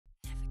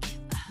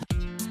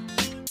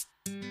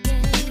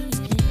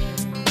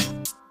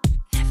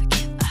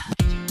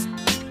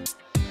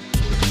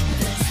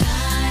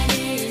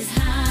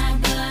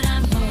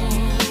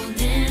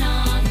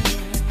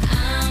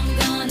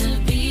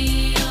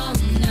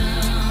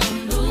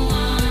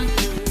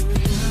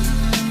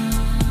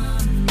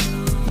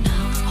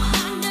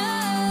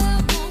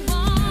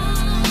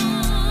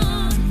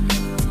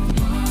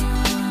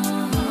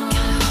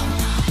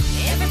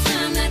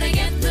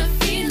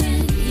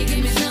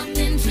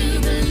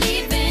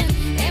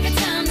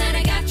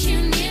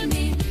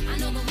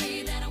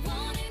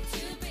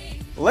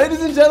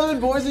and gentlemen,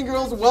 boys and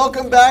girls,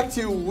 welcome back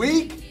to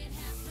week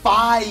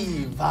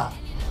 5.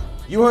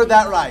 You heard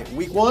that right.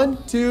 Week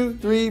 1, 2,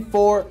 3,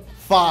 4,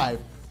 5.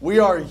 We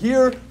are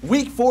here.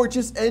 Week 4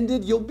 just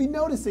ended. You'll be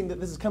noticing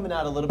that this is coming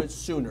out a little bit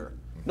sooner.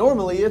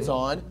 Normally it's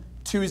on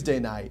Tuesday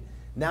night.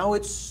 Now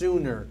it's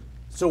sooner.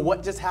 So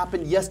what just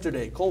happened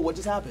yesterday? Cole, what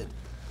just happened?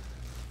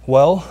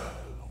 Well,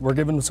 we're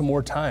giving them some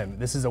more time.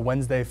 This is a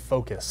Wednesday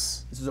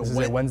focus. This is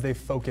a Wednesday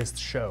focused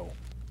show.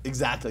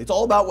 Exactly. It's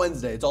all about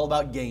Wednesday. It's all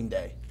about game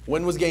day.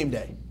 When was game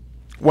day?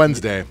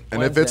 Wednesday.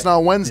 And if it's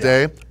not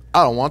Wednesday,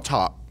 I don't want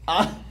top.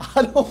 I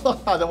don't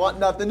want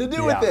nothing to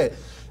do with it.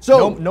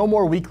 So no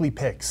more weekly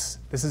picks.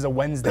 This is a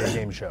Wednesday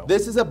game show.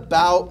 This is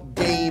about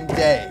game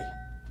day.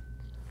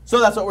 So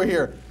that's what we're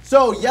here.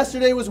 So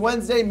yesterday was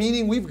Wednesday,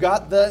 meaning we've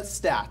got the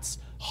stats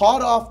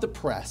hot off the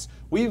press.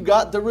 We've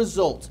got the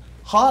results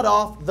hot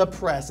off the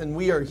press, and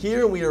we are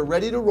here. We are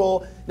ready to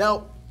roll.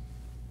 Now,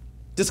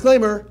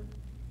 disclaimer.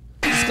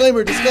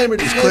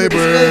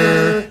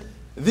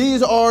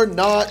 These are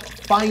not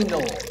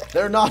final.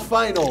 They're not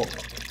final.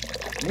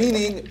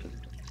 Meaning,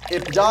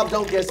 if jobs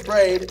don't get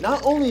sprayed,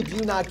 not only do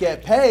you not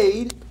get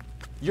paid,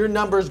 your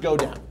numbers go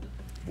down.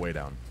 Way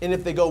down. And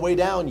if they go way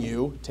down,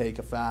 you take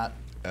a fat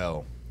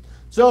L.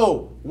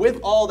 So, with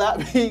all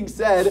that being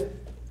said,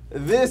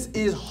 this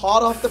is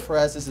hot off the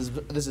press. This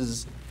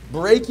is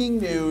breaking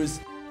news.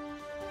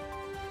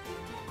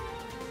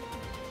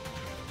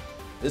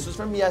 This was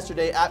from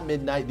yesterday at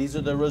midnight. These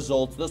are the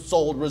results, the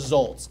sold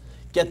results.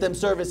 Get them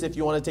service if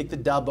you want to take the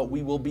dub, but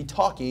we will be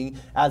talking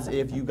as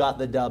if you got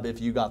the dub,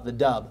 if you got the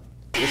dub.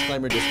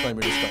 Disclaimer,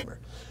 disclaimer, disclaimer.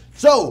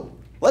 So,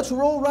 let's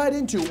roll right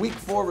into week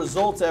 4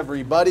 results,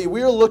 everybody.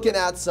 We're looking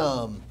at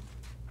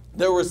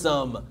there were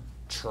some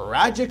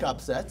tragic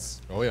upsets.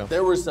 Oh, yeah.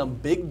 There were some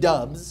big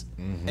dubs,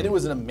 and it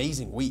was an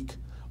amazing week.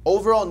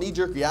 Overall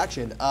knee-jerk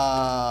reaction.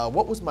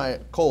 What was my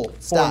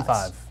stats? 4 and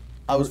 5.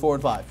 I was 4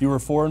 and 5. You were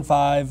 4 and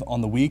 5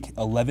 on the week,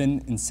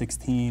 11 and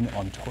 16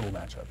 on total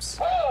matchups.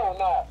 Oh,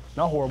 no.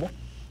 Not horrible.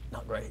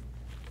 Not great.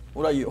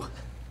 What about you?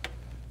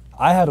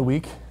 I had a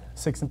week,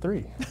 6 and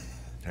 3.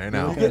 Hey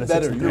now. You get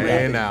better. You're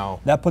Hey rapping. now.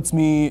 That puts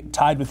me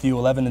tied with you,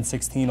 11 and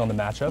 16 on the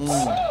matchups.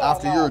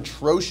 After your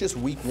atrocious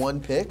week 1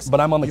 picks, But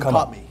I'm on the you come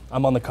caught up. me.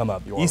 I'm on the come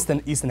up.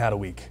 Easton had a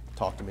week.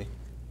 Talk to me.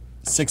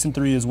 6 and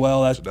 3 as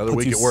well. That another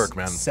puts week you at work,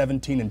 man.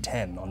 17 and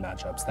 10 on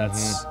matchups.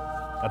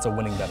 That's a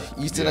winning better.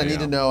 Easton, Yeah, I need yeah.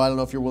 to know, I don't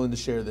know if you're willing to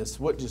share this.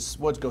 What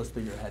goes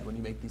through your head when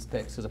you make these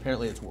picks? Because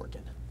apparently it's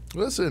working.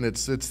 Listen,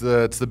 it's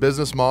the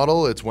business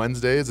model. It's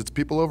Wednesdays. It's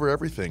people over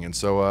everything. And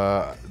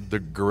so the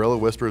Gorilla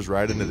Whispers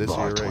right into this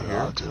year right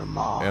here.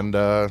 And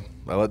I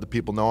let the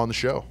people know on the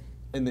show.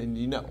 And then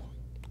you know.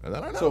 And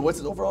then I know. So what's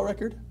his overall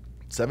record?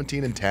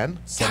 17 and 10.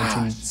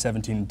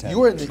 17 and 10. You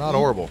were in the Not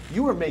horrible.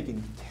 You were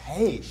making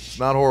cash.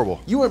 Not horrible.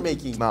 You were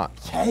making not.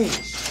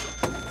 cash.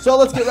 So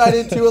let's get right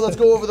into it. Let's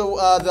go over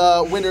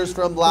the winners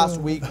from last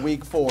week,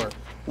 week 4.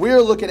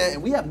 We're looking at,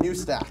 and we have new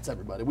stats,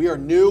 everybody. We are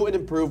new and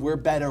improved. We're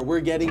better.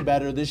 We're getting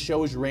better. This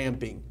show is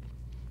ramping.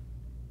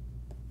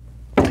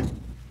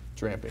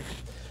 It's ramping.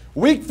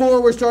 Week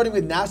 4, we're starting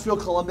with Nashville,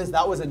 Columbus.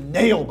 That was a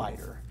nail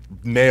biter.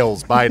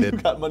 Nails bited. You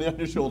got money on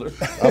your shoulder.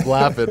 I'm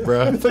laughing,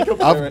 bro. like a I'm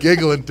parrot.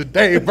 giggling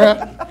today, bro.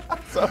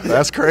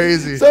 That's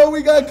crazy. So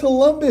we got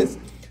Columbus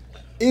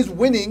is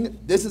winning.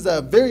 This is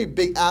a very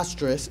big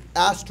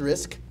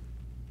asterisk.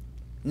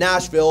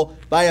 Nashville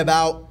by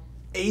about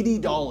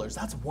 $80.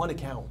 That's one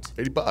account.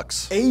 $80.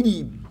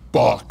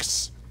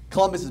 $80.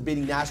 Columbus is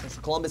beating Nashville, so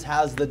Columbus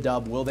has the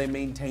dub. Will they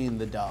maintain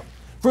the dub?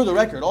 For the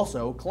record,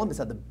 also, Columbus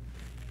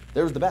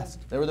they were the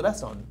best. They were the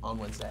best on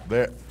Wednesday.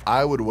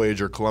 I would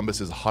wager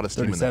Columbus is the hottest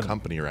team in the 37.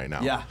 company right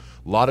now. Yeah.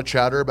 A lot of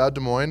chatter about Des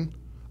Moines.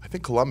 I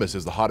think Columbus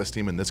is the hottest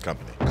team in this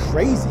company.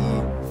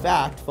 Crazy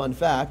fact, fun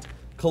fact.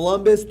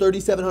 Columbus,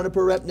 3,700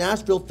 per rep.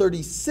 Nashville,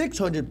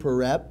 3,600 per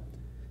rep.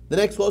 The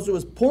next closer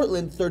was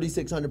Portland,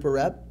 3,600 per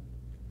rep.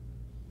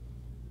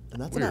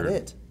 And that's about Weird.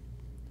 it.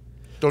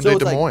 Don't So date it's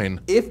Des like, Moines.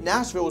 if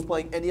Nashville was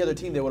playing any other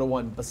team, they would have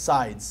won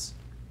besides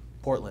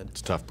Portland.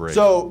 It's a tough break.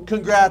 So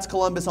congrats,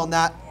 Columbus, on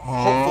that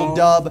hopeful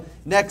dub.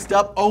 Next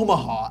up,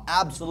 Omaha.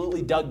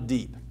 Absolutely dug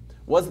deep.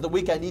 Was it the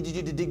week I needed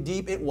you to dig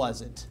deep? It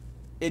wasn't.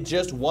 It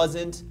just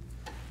wasn't.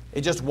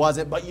 It just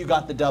wasn't. But you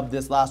got the dub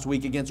this last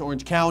week against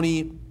Orange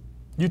County.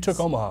 You took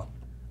Omaha.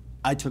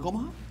 I took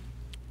Omaha?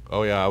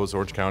 Oh, yeah, I was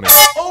Orange County.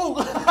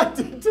 Oh, I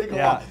did take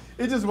Omaha. Yeah.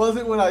 It just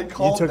wasn't when I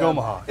called took them.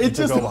 Omaha. It You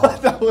just took Omaha.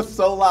 was, that was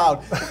so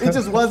loud. It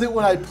just wasn't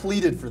when I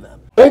pleaded for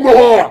them.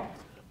 Omaha!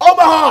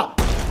 Omaha!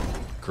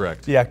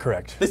 Correct. Yeah,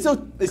 correct. They still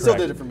Correct.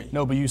 did it for me.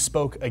 No, but you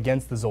spoke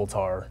against the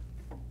Zoltar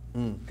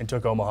and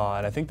took Omaha,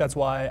 and I think that's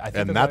why.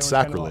 And that's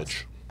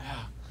sacrilege.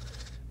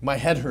 My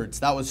head hurts.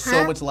 That was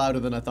so much louder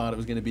than I thought it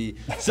was going to be.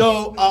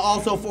 So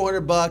also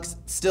 $400,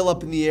 still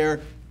up in the air.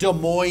 Des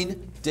Moines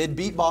did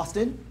beat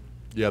Boston.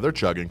 Yeah, they're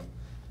chugging.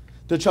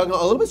 They're chugging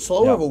a little bit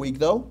slower Yeah. of a week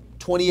though.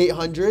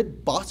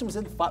 2,800. Boston was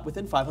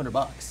within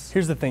 $500.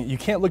 Here's the thing: you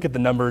can't look at the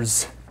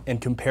numbers and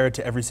compare it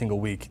to every single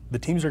week. The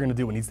teams are going to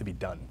do what needs to be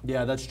done.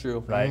 Yeah, that's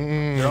true. Right?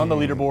 They're on the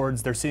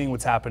leaderboards. They're seeing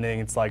what's happening.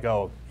 It's like,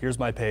 oh, here's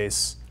my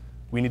pace.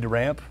 We need to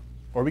ramp.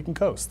 or we can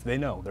coast. They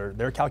know.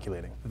 They're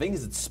calculating. The thing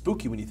is, it's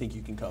spooky when you think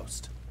you can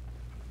coast.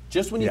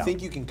 Just when you Yeah.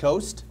 think you can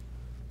coast,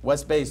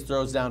 West Base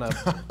throws down a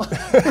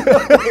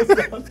throws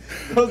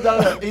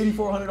down an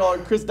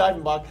 $8,400. Chris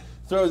Diefenbach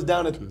throws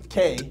down a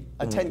 10K.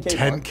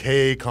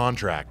 10K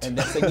contract. And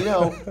next thing you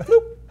know,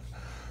 bloop,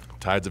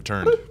 Tides have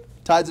turned.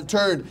 tides have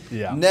turned.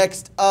 Yeah.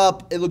 Next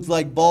up, it looks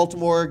like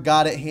Baltimore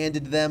got it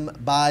handed to them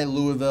by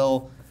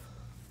Louisville.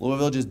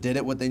 Louisville just did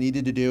it what they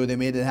needed to do. They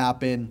made it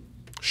happen.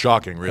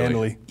 Shocking, really.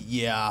 Handily.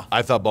 Yeah.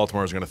 I thought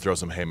Baltimore was going to throw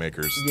some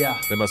haymakers. Yeah.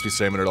 They must be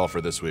saving it all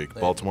for this week.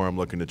 Baltimore, I'm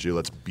looking at you.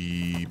 Let's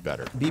be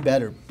better. Be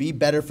better. Be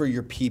better for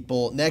your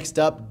people. Next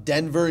up,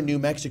 Denver, New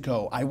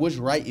Mexico. I was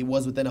right. It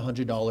was within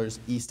 $100.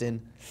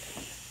 Easton,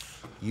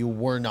 you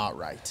were not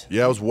right.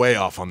 Yeah, I was way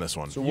off on this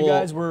one. So You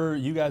guys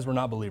were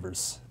not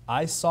believers.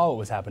 I saw what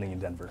was happening in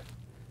Denver.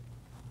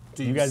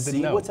 do you guys see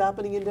didn't know. what's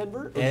happening in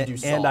Denver? Or did you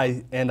saw?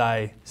 And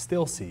I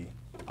still see.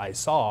 I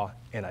saw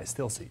and I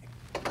still see.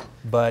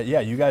 But yeah,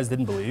 you guys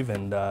didn't believe,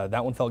 and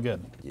that one felt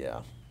good.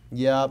 Yeah.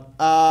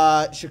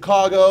 Yeah.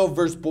 Chicago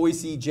versus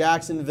Boise,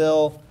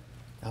 Jacksonville.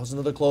 That was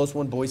another close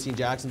one. Boise and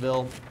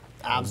Jacksonville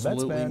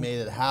absolutely man. made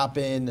it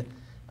happen.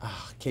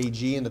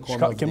 KG in the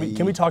corner. Chicago,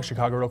 can we talk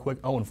Chicago real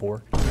quick?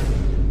 0-4.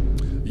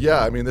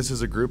 Yeah, I mean, this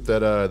is a group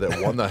that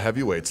won the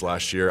heavyweights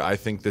last year. I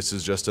think this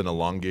is just an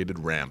elongated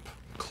ramp.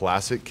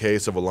 Classic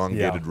case of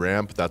elongated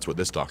ramp. That's what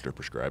this doctor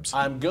prescribes.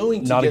 I'm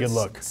going to Not a get good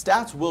look.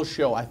 Stats will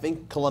show. I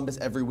think Columbus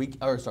every week,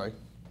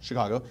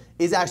 Chicago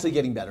is actually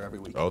getting better every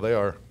week. Oh, they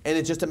are. And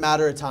it's just a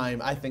matter of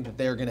time. I think that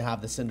they're going to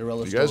have the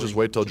Cinderella You story. guys just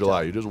wait till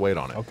July. You just wait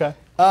on it. Okay.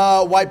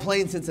 White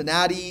Plains,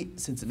 Cincinnati.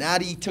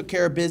 Cincinnati took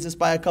care of business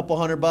by a couple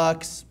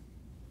 $100.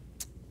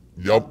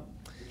 Yep.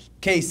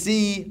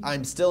 KC,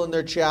 I'm still in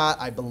their chat.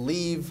 I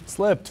believe.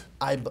 Slipped.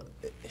 I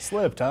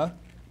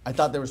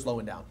thought they were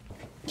slowing down.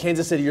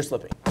 Kansas City, you're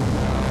slipping.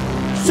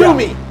 Sue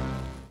me.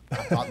 I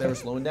thought they were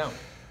slowing down.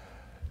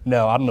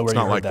 No, I don't know where It's you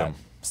not heard like that. them.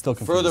 Still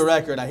confused. For the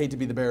record, I hate to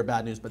be the bearer of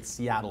bad news, but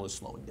Seattle is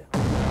slowing down.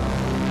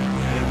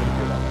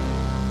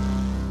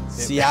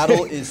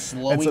 Seattle is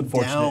slowing It's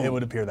unfortunate. down. It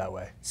would appear that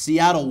way.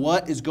 Seattle,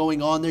 what is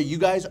going on there? You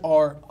guys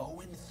are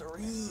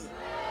 0-3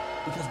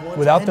 because one's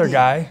Without their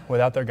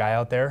ending. guy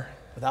out there.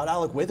 Without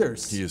Alec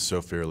Withers. He is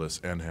so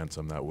fearless and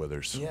handsome, that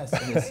Withers. Yes,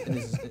 in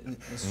his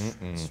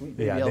sweet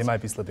baby Yeah, they Elsa.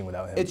 might be slipping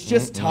without him. It's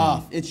just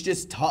tough. It's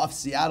just tough.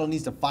 Seattle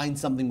needs to find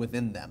something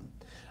within them.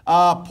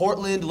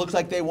 Portland looks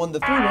like they won the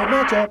three-way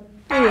matchup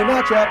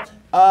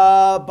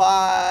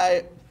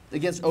by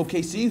against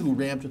OKC, who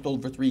ramped with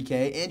over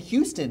 3K, and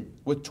Houston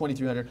with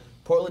 2,300.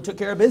 Portland took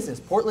care of business.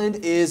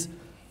 Portland is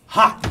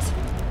hot.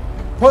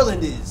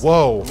 Portland is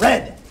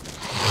red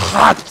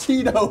hot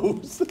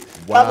Tito's.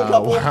 Wow, Have a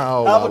couple.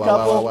 wow, Have a wow,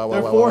 couple. wow,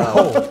 wow, They're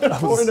wow, 4-0. They're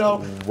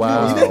 4-0.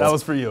 Wow. That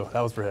was for you.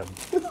 That was for him.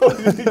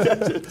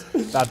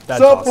 That So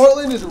toss.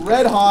 Portland is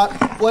red hot,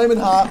 flaming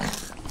hot.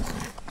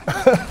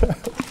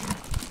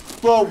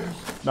 So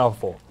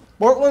Mouthful.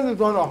 Portland is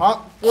on a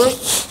hot streak.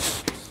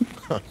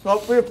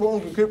 Hopefully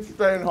Portland can keep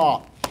staying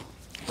hot.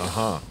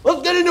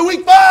 Let's get into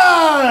week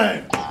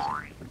 5.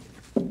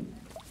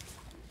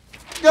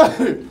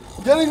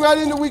 Getting right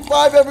into week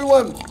 5,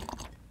 everyone.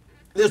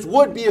 This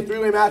would be a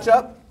 3-way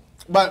matchup,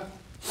 but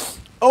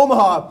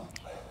Omaha. I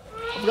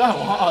forgot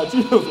how hot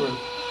Cheetos were.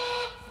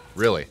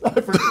 Really?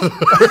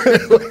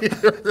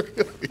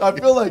 I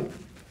feel like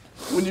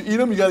when you eat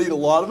them, you gotta eat a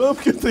lot of them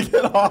because they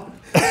get hot.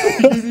 You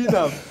keep eating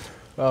them.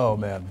 Oh,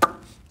 man.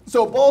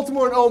 So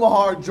Baltimore and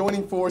Omaha are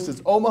joining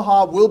forces.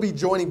 Omaha will be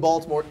joining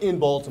Baltimore in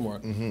Baltimore.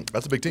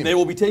 That's a big team. They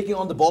will be taking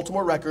on the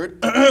Baltimore record,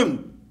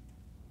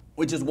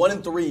 which is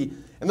 1-3,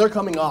 and they're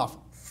coming off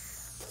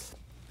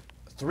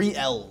 3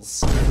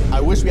 L's. I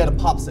wish we had a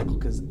popsicle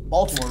because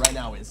Baltimore right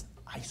now is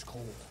ice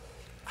cold.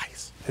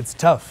 Ice. It's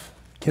tough.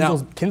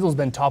 Kinzel's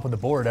been top of the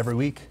board every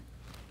week.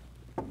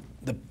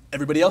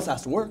 Everybody else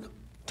has to work.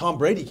 Tom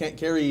Brady can't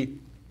carry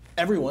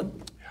everyone.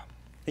 Yeah.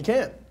 He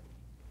can't.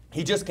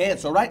 He just can't.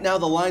 So right now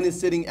the line is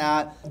sitting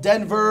at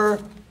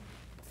Denver,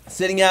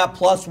 sitting at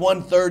plus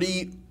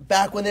 130.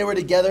 Back when they were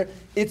together,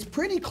 it's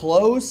pretty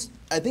close.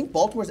 I think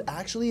Baltimore's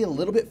actually a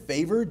little bit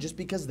favored just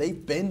because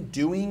they've been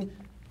doing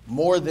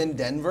more than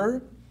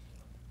Denver.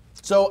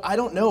 So I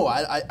don't know.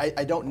 I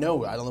don't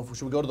know. I don't know if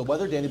should we go to the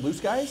weather, Danny Blue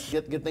Skies,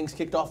 get things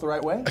kicked off the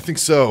right way. I think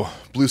so.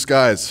 Blue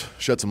skies,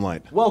 shed some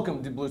light.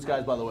 Welcome to Blue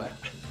Skies, by the way.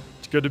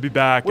 It's good to be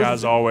back,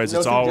 as always.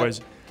 It's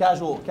always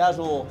casual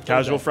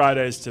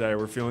Fridays today.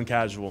 We're feeling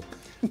casual.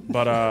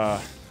 But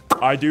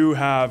I do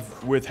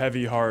have, with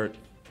heavy heart,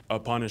 a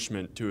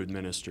punishment to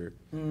administer.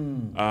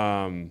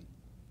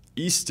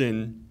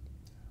 Easton,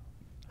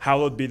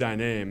 hallowed be thy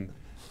name,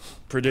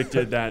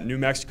 predicted that New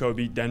Mexico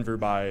beat Denver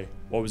by,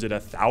 what was it,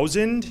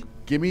 1,000?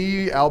 Give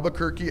me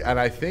Albuquerque, and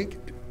I think,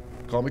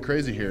 call me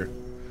crazy here,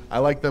 I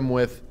like them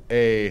with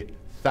a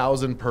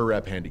 1,000 per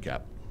rep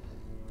handicap.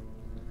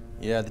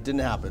 Yeah, that didn't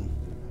happen.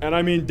 And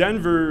I mean,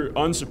 Denver,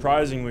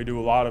 unsurprisingly to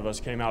a lot of us,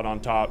 came out on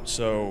top.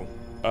 So,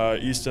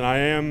 Easton, I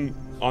am,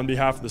 on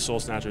behalf of the Soul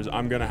Snatchers,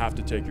 I'm going to have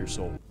to take your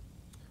soul.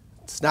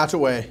 Snatch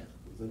away.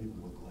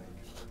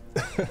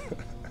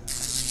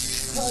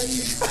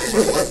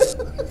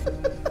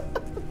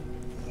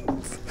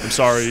 I'm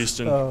sorry,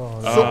 Easton.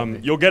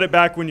 You'll get it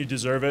back when you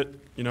deserve it.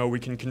 You know, we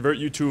can convert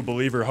you to a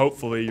believer.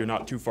 Hopefully, you're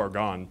not too far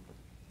gone.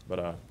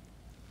 But,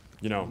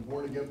 you know.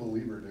 Born again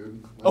believer,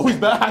 dude. Oh, he's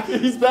back.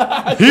 He's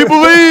back. He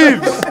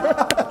believes.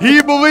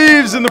 He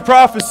believes in the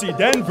prophecy.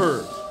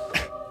 Denver.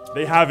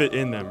 They have it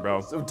in them,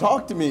 bro. So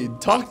talk to me.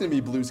 Talk to me,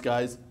 Blue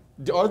Skies.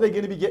 Are they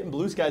going to be getting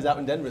Blue Skies out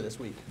in Denver this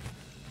week?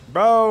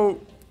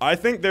 Bro, I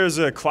think there's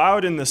a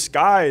cloud in the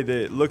sky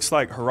that looks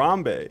like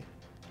Harambe.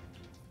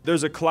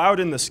 There's a cloud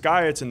in the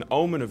sky. It's an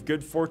omen of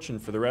good fortune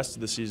for the rest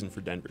of the season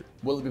for Denver.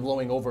 Will it be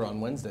blowing over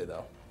on Wednesday,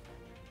 though?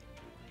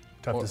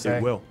 Tough to say.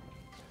 It will.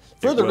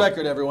 For the will.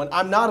 record, everyone,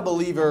 I'm not a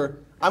believer.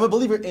 I'm a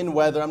believer in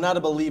weather. I'm not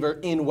a believer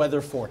in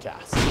weather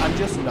forecasts. I'm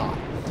just not.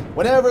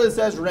 Whenever it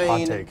says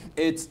rain, take.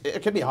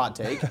 it could be a hot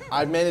take.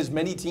 I've managed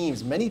many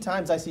teams. Many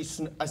times I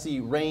see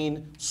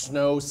rain,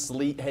 snow,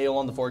 sleet, hail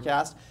on the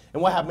forecast.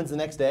 And what happens the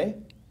next day?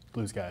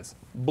 Blue skies.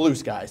 Blue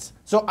skies.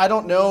 So I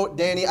don't know,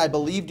 Danny, I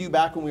believed you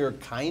back when we were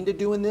kind of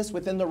doing this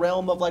within the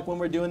realm of like when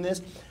we're doing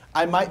this.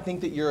 I might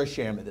think that you're a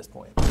sham at this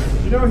point.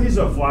 You know he's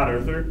a flat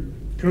earther.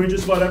 Can we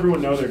just let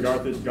everyone know that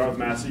Garth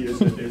Massey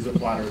is a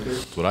flat earther?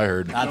 That's what I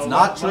heard. That's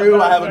not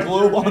true. I have a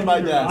globe on my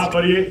desk.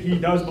 But he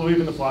does believe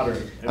in the flat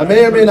earth. I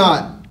may or may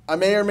not. I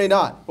may or may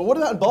not. But what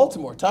about in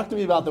Baltimore? Talk to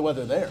me about the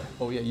weather there.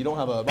 Oh yeah, you don't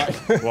have a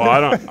mic.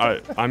 Well,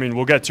 I mean,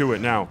 we'll get to it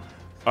now.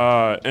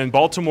 In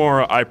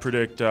Baltimore, I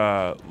predict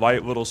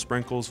light little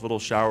sprinkles, little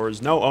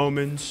showers, no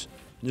omens.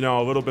 You know,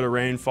 a little bit of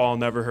rainfall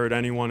never hurt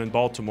anyone in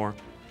Baltimore.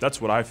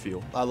 That's what I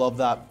feel. I love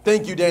that.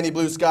 Thank you, Danny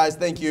Blue Skies.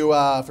 Thank you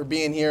for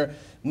being here.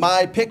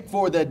 My pick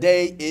for the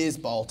day is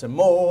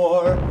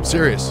Baltimore.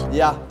 Serious.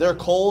 Yeah, they're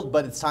cold,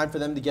 but it's time for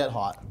them to get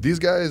hot. These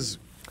guys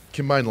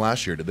combined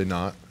last year, did they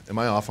not? Am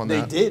I off on They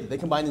that? did. They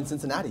combined in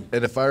Cincinnati.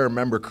 And if I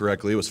remember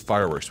correctly, it was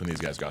fireworks when these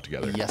guys got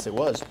together. Yes, it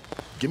was.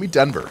 Give me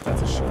Denver.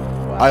 That's a shame.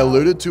 Wow. I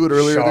alluded to it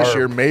earlier this Sharp.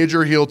 year.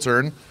 Major heel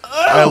turn.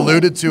 I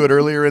alluded to it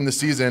earlier in the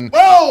season.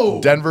 Whoa!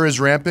 Denver is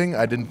ramping.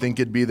 I didn't think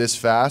it'd be this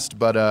fast,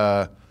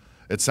 but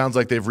it sounds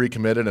like they've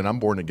recommitted, and I'm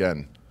born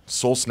again.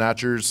 Soul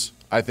Snatchers,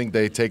 I think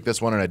they take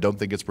this one, and I don't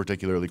think it's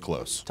particularly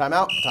close. Time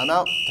out, time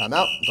out, time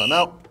out, time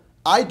out.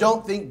 I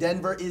don't think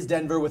Denver is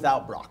Denver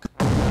without Brock.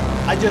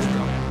 I just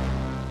don't.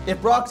 If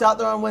Brock's out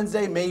there on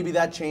Wednesday, maybe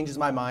that changes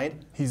my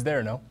mind. He's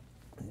there, no?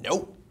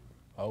 Nope.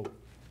 Oh.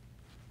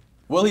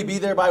 Will he be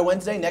there by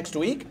Wednesday next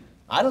week?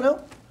 I don't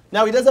know.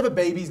 Now, he does have a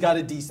baby. He's got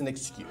a decent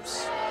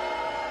excuse.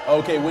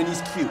 Okay, when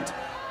he's cute.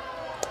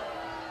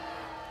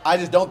 I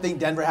just don't think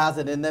Denver has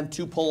it in them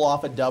to pull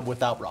off a dub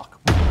without Brock.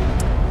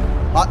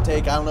 Hot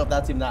take. I don't know if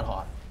that's even that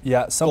hot.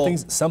 Yeah,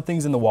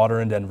 something's in the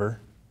water in Denver.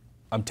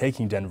 I'm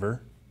taking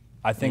Denver.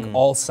 I think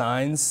all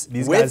signs,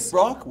 these With guys.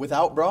 Brock?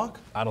 Without Brock?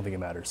 I don't think it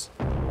matters.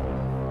 I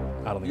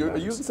don't think it Are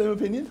matters. you of the same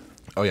opinion?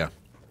 Oh, yeah.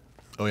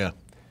 Oh, yeah.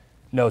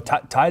 No,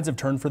 tides have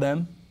turned for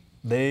them.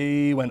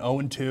 They went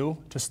 0-2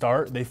 to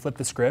start. They flipped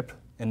the script,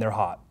 and they're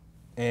hot.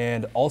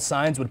 And all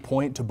signs would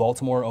point to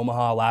Baltimore,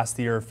 Omaha last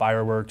year.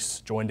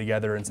 Fireworks joined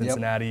together in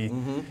Cincinnati. Yep.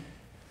 Mm-hmm.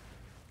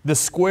 The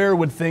square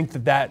would think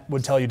that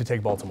would tell you to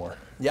take Baltimore.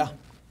 Yeah.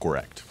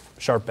 Correct.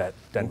 Sharp bet,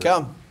 Denver.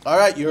 Come. All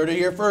right, you heard it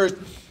here first.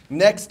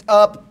 Next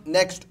up,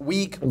 next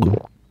week,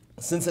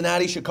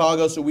 Cincinnati,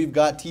 Chicago. So we've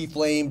got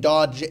T-Flame,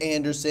 Dodge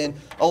Anderson,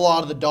 a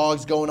lot of the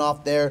dogs going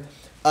off there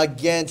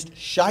against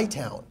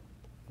Chi-Town,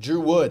 Drew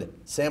Wood,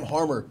 Sam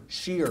Harmer,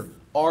 Shear,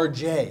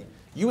 RJ.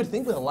 You would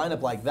think with a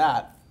lineup like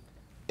that,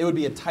 it would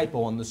be a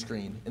typo on the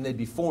screen, and they'd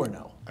be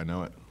 4-0. I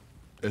know it.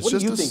 It's What do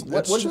just you a- think? What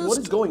it's is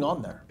just- going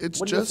on there? It's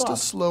What are your just a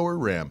thoughts? slower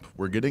ramp.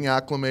 We're getting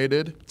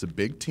acclimated. It's a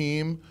big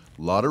team,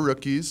 a lot of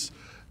rookies.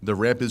 The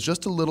ramp is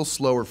just a little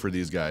slower for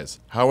these guys.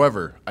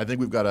 However, I think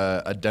we've got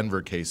a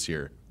Denver case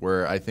here,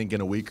 where I think in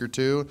a week or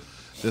two,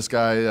 this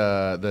guy,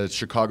 the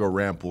Chicago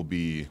ramp will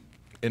be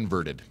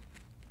inverted.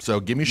 So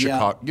give me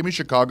Chicago. Give me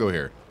Chicago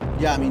here.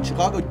 Yeah, I mean,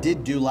 Chicago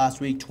did do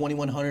last week,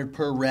 2,100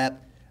 per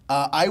rep.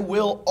 I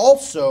will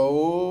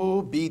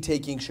also be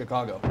taking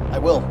Chicago. I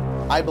will.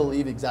 I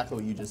believe exactly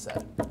what you just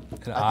said.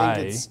 And I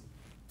think it's...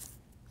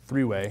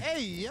 Three-way.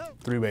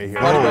 Three-way here.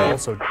 Party wave.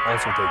 Also taking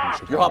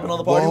Chicago. You're hopping on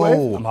the party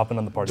Whoa. wave? I'm hopping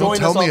on the party Join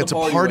wave. us Tell me on the it's a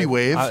party party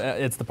wave. wave.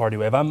 It's the party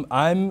wave.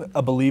 I'm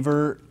a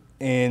believer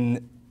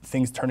in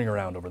things turning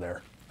around over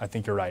there. I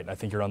think you're right. I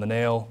think you're on the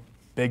nail.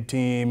 Big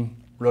team,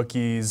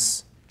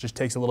 rookies. Just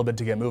takes a little bit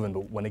to get moving,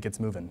 but when it gets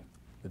moving,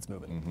 it's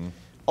moving. Mm-hmm.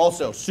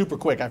 Also, super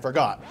quick, I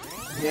forgot.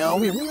 You know,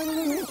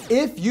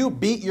 if you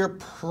beat your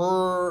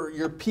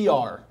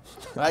PR,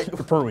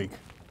 right? Per week.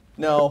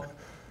 No,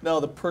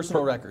 the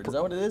personal record. Is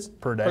that what it is?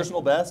 Per day?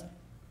 Personal best?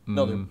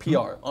 No, the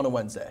PR on a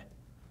Wednesday.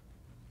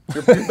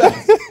 Your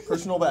best.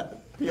 Personal best.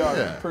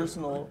 PR,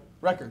 personal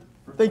record.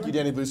 Thank you,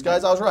 Danny Blue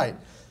Skies. I was right.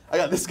 I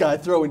got this guy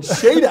throwing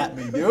shade at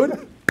me,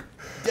 dude.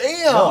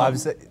 Damn. No, I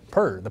was the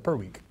per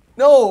week.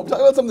 No, I'm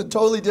talking about something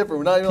totally different.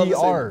 We're not even on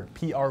the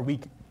same. PR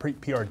week,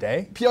 PR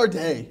day. PR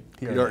day.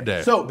 PR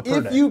day. So The per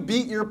if day. you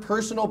beat your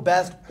personal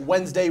best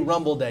Wednesday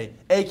Rumble Day,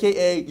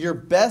 AKA your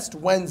best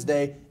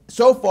Wednesday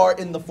so far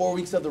in the 4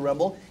 weeks of the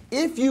Rumble,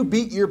 if you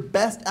beat your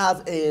best as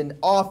an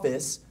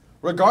office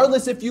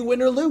regardless if you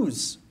win or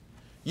lose.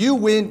 You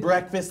win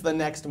breakfast the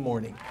next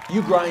morning.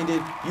 You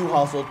grinded, you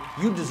hustled,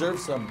 you deserve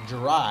some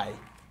dry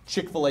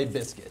Chick-fil-A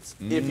biscuits.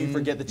 If you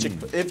forget the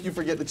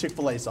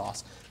Chick-fil-A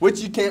sauce, which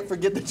you can't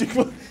forget the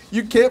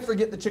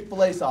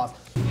Chick-fil-A sauce.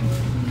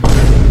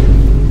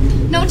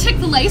 No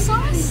Chick-fil-A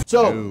sauce?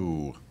 So,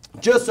 Ooh.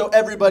 just so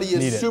everybody is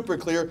Need it. super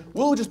clear,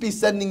 we'll just be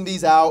sending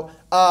these out.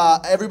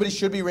 Everybody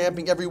should be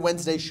ramping. Every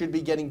Wednesday should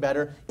be getting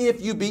better.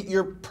 If you beat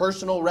your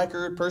personal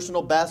record,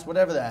 personal best,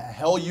 whatever the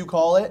hell you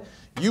call it,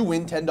 you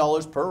win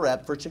 $10 per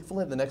rep for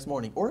Chick-fil-A the next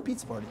morning or a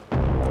pizza party.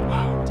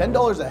 Wow.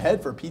 $10 a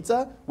head for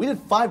pizza? We did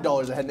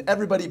 $5 a head, and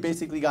everybody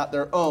basically got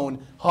their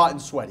own hot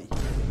and sweaty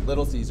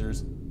Little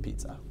Caesars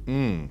pizza.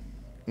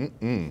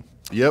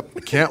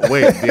 Yep, can't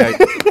wait.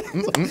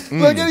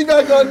 We're getting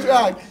back on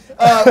track.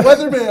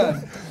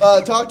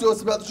 Weatherman, talk to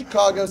us about the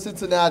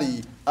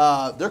Chicago-Cincinnati.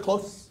 They're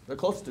close. They're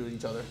close to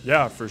each other.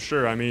 Yeah, for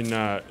sure. I mean,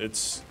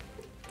 it's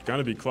going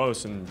to be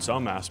close in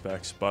some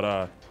aspects.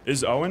 But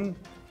is Owen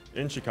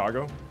in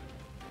Chicago?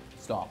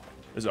 Stop.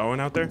 Is Owen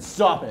out there?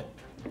 Stop it.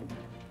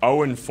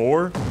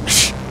 0-4?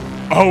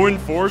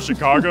 0-4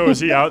 Chicago? Is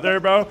he out there,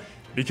 bro?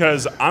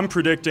 Because I'm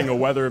predicting a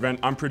weather event.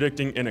 I'm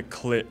predicting an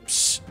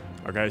eclipse.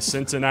 Okay,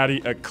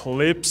 Cincinnati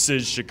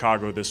eclipses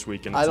Chicago this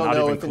weekend. It's I don't not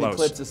know even if an close.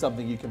 eclipse is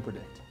something you can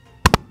predict.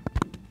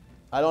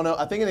 I don't know.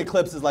 I think an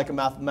eclipse is like a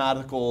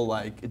mathematical,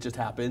 like, it just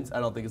happens. I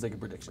don't think it's like a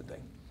prediction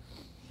thing.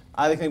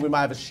 I think we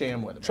might have a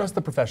sham weather. Trust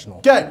the professional.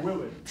 Okay, Trust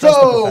the so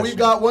professional. we've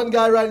got one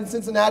guy riding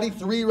Cincinnati,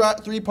 three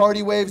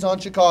party waves on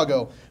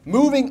Chicago.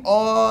 Moving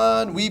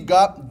on, we've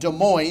got Des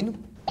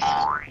Moines.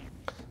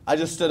 I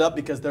just stood up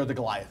because they're the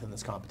Goliath in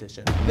this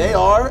competition. They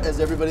are, as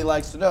everybody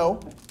likes to know,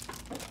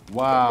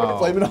 Wow.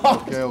 Flamin'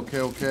 hot.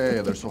 Okay.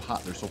 They're so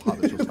hot. They're so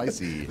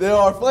spicy. They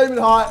are flaming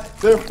hot.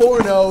 They're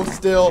 4-0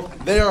 still.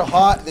 They are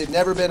hot. They've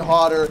never been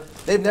hotter.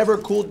 They've never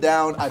cooled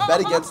down. I bet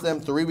against them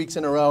 3 weeks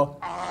in a row.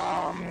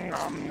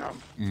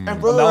 And The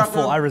for the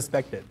mouthful, I record,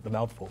 respect it. The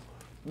mouthful.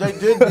 they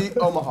did beat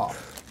Omaha.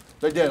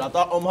 They did. I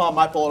thought Omaha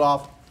might pull it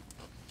off.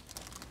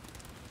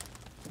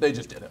 They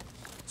just did it.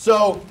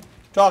 So,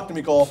 talk to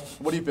me, Cole.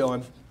 What are you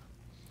feeling?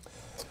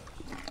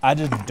 I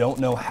just don't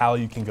know how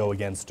you can go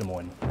against Des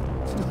Moines.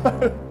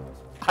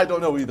 I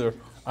don't know either.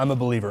 I'm a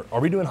believer. Are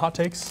we doing hot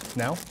takes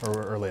now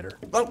or later?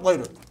 But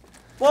later.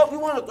 Well, we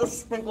want to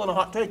sprinkle in a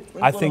hot take.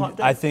 I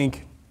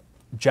think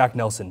Jack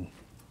Nilsson,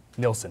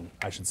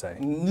 I should say.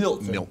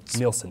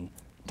 Nilsson,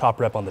 top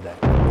rep on the day.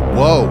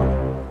 Whoa.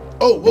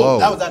 Oh, Whoa.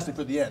 that was actually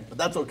for the end, but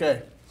that's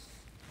okay.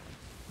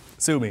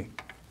 Sue me.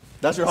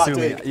 That's your hot Sue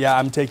me. take. Yeah,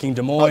 I'm taking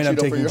Des Moines. I'm Cheeto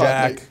for taking your hot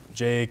Jack, take.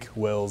 Jake,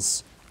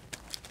 Wills.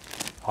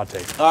 Hot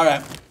take. All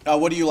right.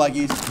 What do you like,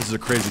 East? This is a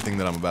crazy thing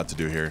that I'm about to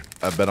do here.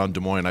 I bet on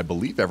Des Moines, I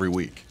believe, every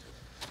week.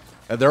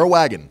 And they're a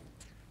wagon.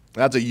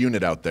 That's a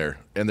unit out there,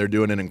 and they're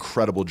doing an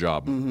incredible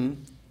job.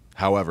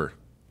 However,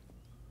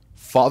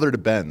 father to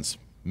Ben's,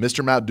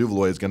 Mr. Matt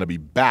Duvaloy is going to be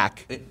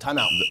back. Time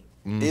out.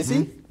 Is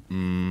he?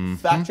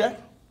 Fact check?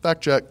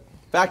 Fact check.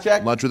 Fact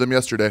check? Lunch with him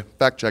yesterday.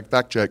 Fact check.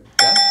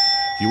 Yeah.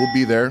 He will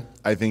be there.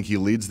 I think he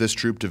leads this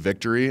troop to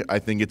victory. I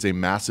think it's a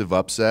massive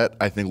upset.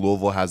 I think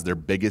Louisville has their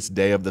biggest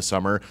day of the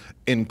summer,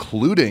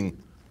 including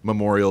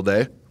Memorial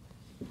Day.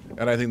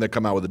 And I think they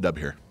come out with a dub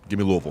here. Give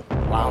me Louisville.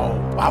 Wow.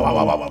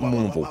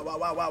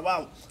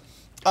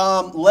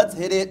 Let's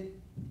hit it.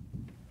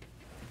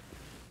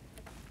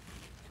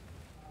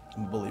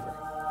 I'm a believer.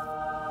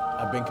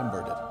 I've been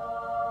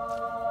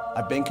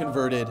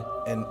converted.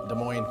 And Des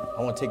Moines,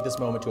 I want to take this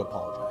moment to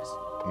apologize.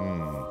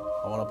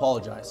 I want to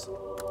apologize.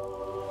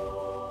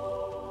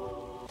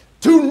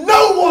 To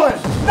no one!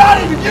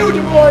 Not even you,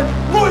 Des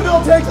Moines!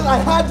 Louisville, Texas. I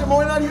had Des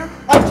Moines on here.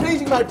 I'm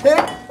changing my pick.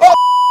 Oh,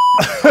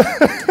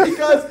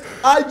 because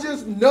I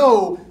just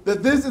know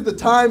that this is the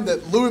time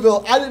that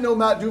Louisville, I didn't know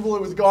Matt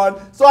Duvaloy was gone,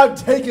 so I'm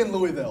taking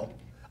Louisville.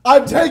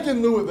 I'm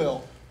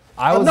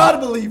not a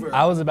believer.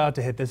 I was about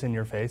to hit this in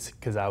your face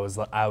because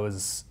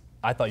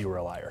I thought you were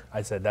a liar.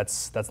 I said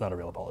that's not a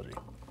real apology.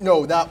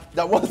 No, that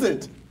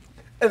wasn't.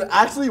 It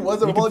actually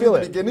was an You can apology feel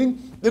at the it.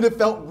 beginning, then it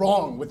felt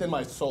wrong within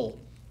my soul.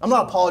 I'm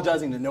not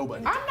apologizing to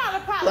nobody. I'm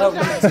not I don't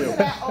need apologizing to. for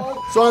that old.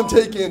 So I'm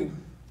taking,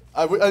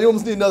 I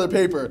almost need another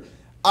paper.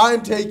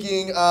 I'm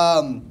taking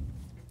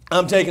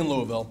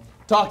Louisville.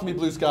 Talk to me,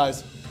 Blue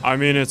Skies. I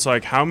mean, it's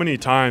like, how many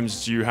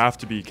times do you have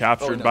to be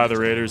captured no, by the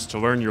that's- Raiders to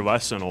learn your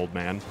lesson, old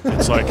man?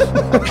 It's like,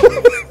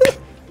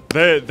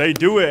 they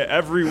do it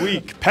every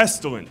week.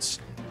 Pestilence.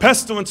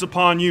 Pestilence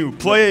upon you.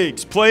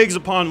 Plagues. Plagues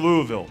upon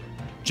Louisville.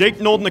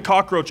 Jake Nold in the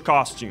cockroach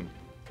costume.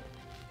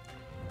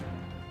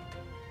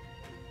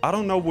 I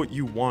don't know what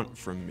you want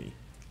from me.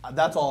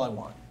 That's all I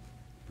want.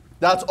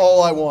 That's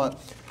all I want.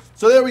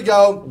 So there we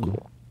go.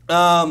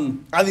 I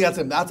think that's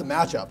a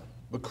matchup.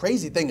 But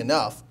crazy thing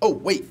enough. Oh,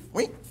 wait.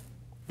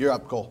 You're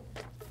up, Cole.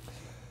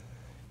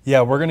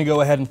 Yeah, we're going to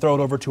go ahead and throw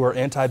it over to our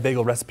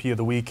anti-bagel recipe of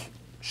the week.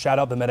 Shout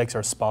out the Medics,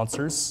 our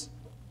sponsors.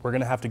 We're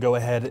going to have to go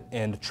ahead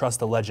and trust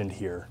the legend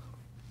here.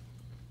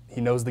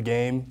 He knows the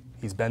game.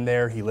 He's been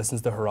there. He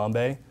listens to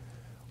Harambe.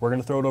 We're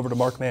going to throw it over to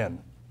Mark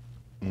Mann.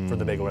 for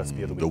the bagel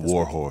recipe of the week. The this week.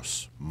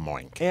 warhorse.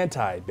 Moink.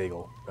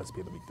 Anti-bagel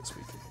recipe of the week this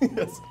week.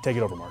 Yes. Take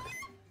it over, Mark.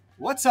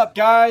 What's up,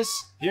 guys?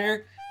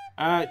 Here,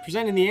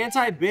 presenting the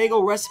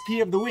anti-bagel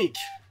recipe of the week.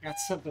 Got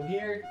something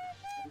here.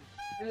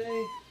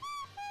 Okay.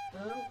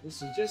 Well,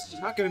 this is just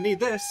not gonna need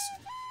this.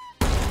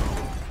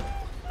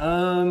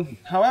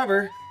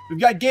 However, we've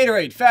got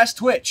Gatorade Fast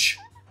Twitch.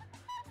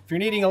 If you're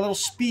needing a little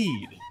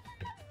speed.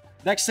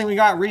 Next thing we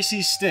got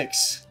Reese's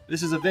Sticks.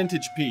 This is a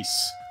vintage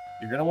piece.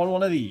 You're gonna want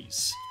one of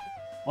these.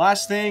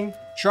 Last thing,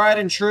 tried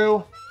and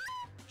true.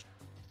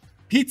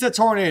 Pizza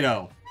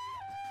Tornado.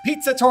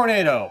 Pizza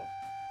Tornado.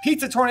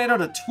 Pizza Tornado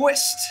to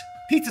twist.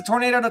 Pizza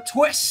Tornado to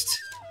twist.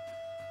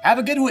 Have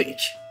a good week.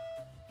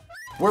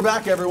 We're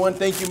back, everyone.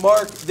 Thank you,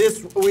 Mark.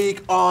 This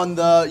week on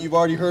the, you've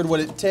already heard what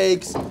it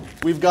takes.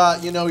 We've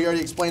got, you already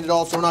explained it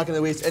all, so we're not going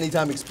to waste any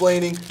time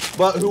explaining.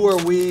 But who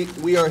are we?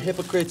 We are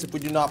hypocrites if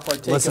we do not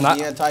partake of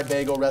the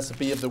anti-bagel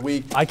recipe of the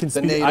week. I can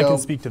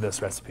speak to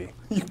this recipe.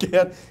 You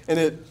can, and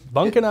it.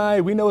 Bunk and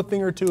I, we know a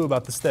thing or two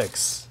about the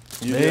sticks.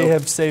 They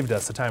have saved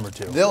us a time or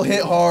two. They'll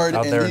hit hard,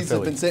 out and there these in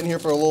have been Philly. sitting here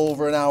for a little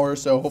over an hour,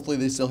 so hopefully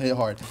they still hit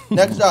hard.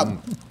 Next up,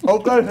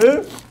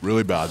 okay,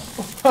 Really bad.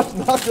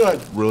 not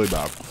good. Really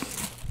bad.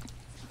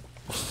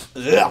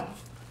 Yeah.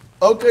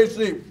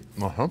 OKC.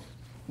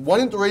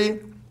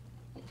 1-3,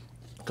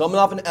 coming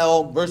off an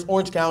L versus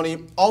Orange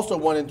County, also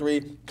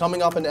 1-3,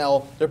 coming off an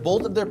L. They're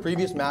both of their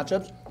previous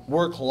matchups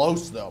were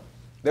close though.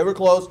 They were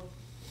close.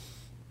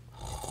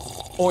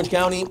 Orange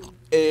County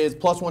is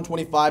plus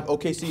 125.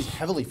 OKC is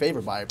heavily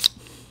favored by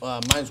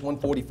minus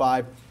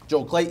 145.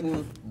 Joe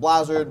Clayton,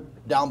 Blazard,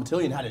 Dallin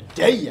Battalion had a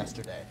day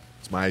yesterday.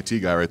 It's my IT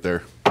guy right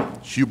there.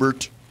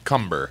 Hubert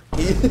Cumber.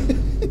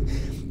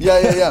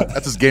 Yeah.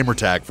 That's his gamer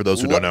tag for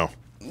those who don't know.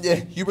 Yeah,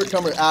 Hubert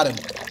Cumber, Adam.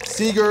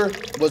 Seeger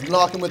was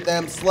knocking with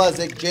them.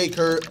 Slezik, Jay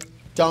Kurt,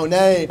 Tone,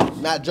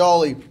 Matt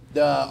Jolly,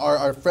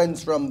 our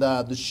friends from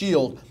the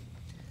Shield.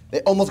 They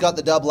almost got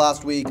the dub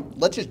last week.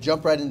 Let's just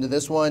jump right into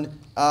this one.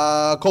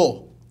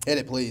 Cole, hit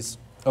it, please.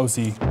 OC.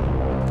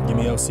 Give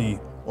me OC.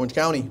 Orange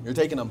County, you're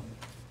taking them.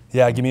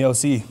 Yeah, give me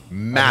OC.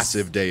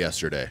 Massive day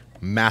yesterday.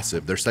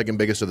 Massive. Their second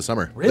biggest of the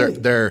summer. Really?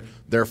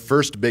 Their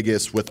first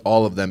biggest with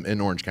all of them in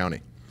Orange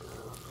County.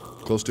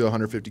 Close to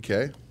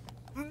 150K.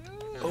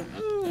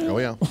 Oh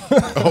yeah.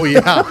 Oh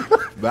yeah.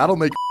 That'll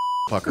make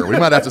pucker. We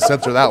might have to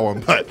censor that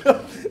one, but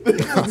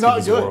It's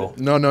not good.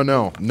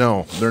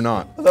 no, they're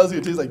not. That was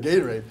gonna taste like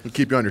Gatorade. We'll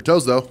keep you on your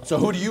toes though. So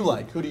who do you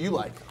like?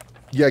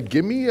 Yeah,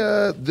 give me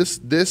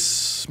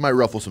this might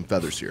ruffle some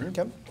feathers here.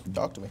 Okay,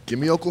 talk to me. Give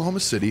me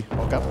Oklahoma City.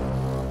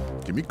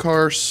 Okay. Give me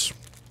Cars.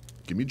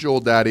 Give me Joel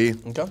Daddy.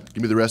 Okay.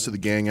 Give me the rest of the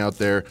gang out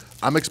there.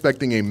 I'm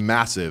expecting a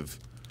massive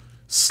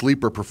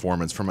sleeper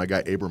performance from my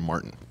guy Abram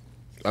Martin.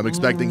 I'm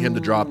expecting him to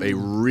drop a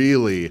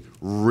really,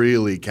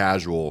 really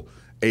casual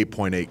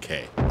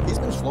 8.8K. He's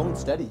been slow and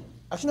steady.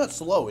 Actually, not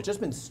slow. It's just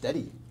been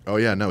steady. Oh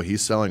yeah, no,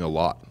 he's selling a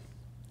lot.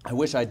 I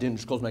wish I didn't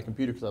just close my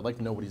computer because I'd like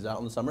to know what he's out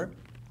in the summer.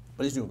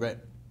 But he's doing great.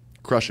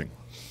 Crushing.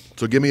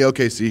 So give me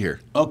OKC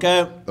here. Okay.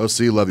 OC,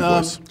 love you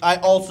boys.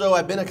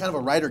 I've been a kind of a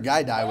ride or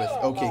die with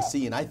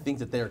OKC, and I think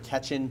that they're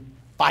catching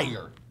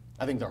fire.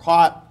 I think they're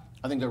hot.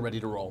 I think they're ready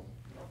to roll.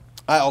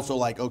 I also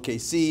like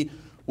OKC.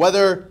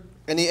 Weather,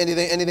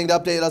 anything to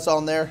update us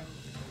on there?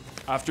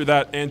 After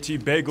that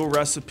anti-bagel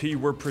recipe,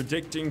 we're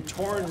predicting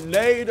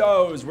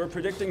tornadoes. We're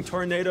predicting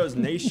tornadoes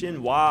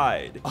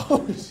nationwide.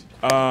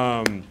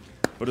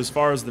 But as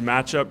far as the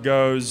matchup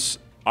goes,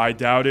 I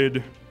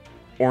doubted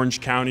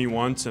Orange County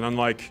once, and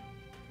unlike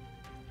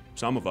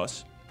some of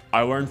us,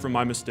 I learned from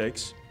my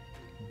mistakes.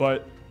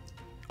 But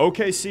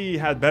OKC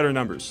had better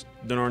numbers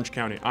than Orange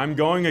County. I'm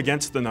going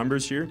against the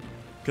numbers here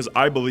because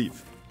I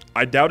believe.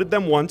 I doubted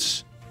them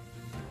once.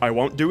 I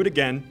won't do it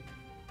again.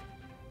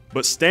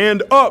 But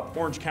stand up,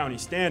 Orange County,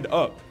 stand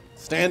up.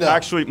 Stand up.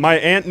 Actually, my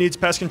aunt needs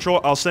pest control.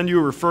 I'll send you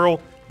a referral.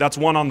 That's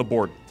one on the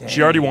board.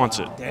 She already wants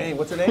it. Dang,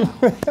 what's her name?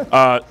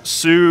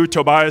 Susan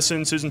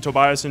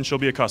Tobiasen, she'll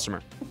be a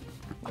customer.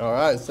 All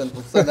right, let's send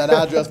that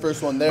address,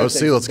 first one there. OC,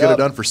 takes let's the get it dub.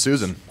 done for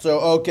Susan. So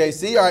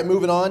OKC, all right,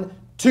 moving on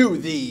to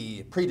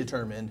the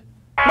predetermined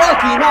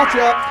marquee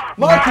matchup.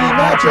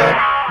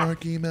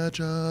 Marquee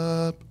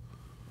matchup.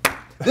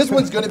 This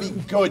one's going to be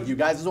good, you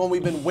guys. This is one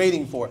we've been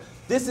waiting for.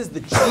 This is the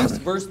Chiefs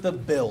versus the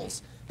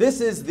Bills. This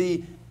is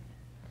the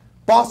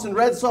Boston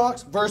Red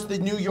Sox versus the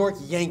New York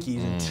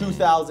Yankees in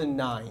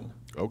 2009.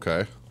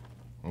 Okay.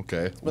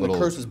 When the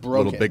curse is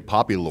broken. Little Big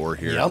Poppy lore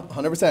here. Yep,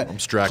 100%. I'm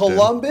distracted.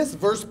 Columbus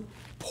versus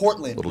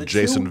Portland. Little the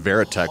Jason two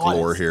Veritek hottest.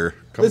 lore here.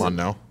 Come on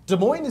now. Des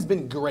Moines has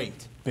been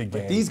great. Big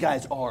but game. these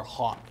guys are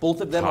hot. Both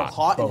of them are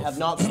hot and both. have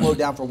not slowed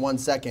down for 1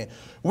 second.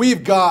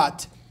 We've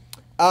got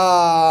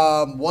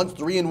one's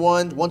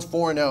 3-1, one's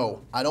 4-0.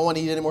 I don't want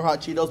to eat any more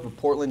hot Cheetos, but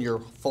Portland, you're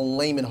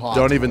flaming hot.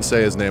 Don't even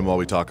say his name while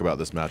we talk about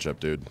this matchup,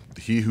 dude.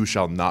 He who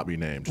shall not be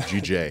named,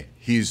 GJ.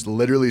 He's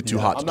literally too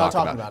hot to I'm not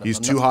talk talking about. about him. He's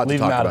I'm too not- hot to Leave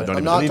talk him out about. of Don't it.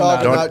 I'm even. not Leave him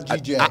talking out of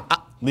about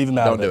GJ. Leave him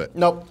out Don't of do it. it.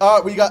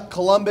 Nope. We got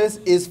Columbus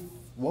is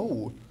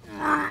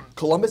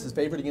Columbus is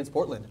favored against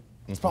Portland.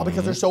 It's probably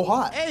because they're so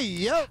hot. Hey,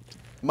 yep.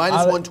 Minus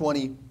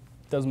 120.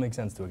 Doesn't make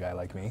sense to a guy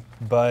like me.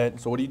 But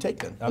So what do you take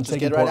then? I'm Let's just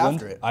taking get right Portland.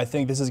 after it. I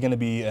think this is going to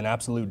be an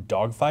absolute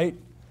dogfight.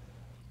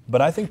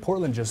 But I think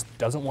Portland just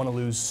doesn't want to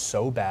lose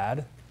so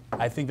bad.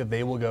 I think that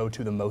they will go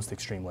to the most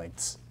extreme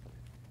lengths.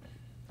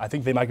 I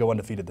think they might go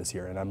undefeated this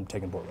year, and I'm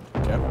taking Portland.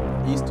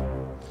 Okay. East.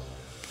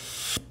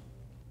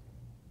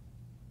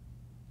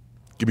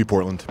 Give me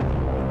Portland.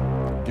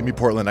 Give me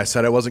Portland. I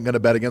said I wasn't going to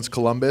bet against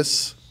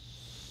Columbus,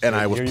 and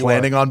I was Here you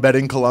planning are. on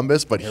betting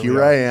Columbus, but we here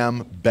are. I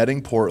am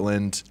betting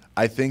Portland.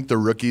 I think the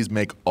rookies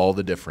make all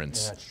the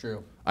difference. Yeah, that's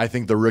true. I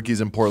think the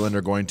rookies in Portland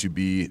are going to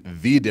be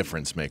the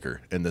difference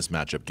maker in this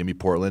matchup. Give me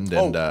Portland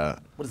and.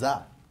 What is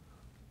that?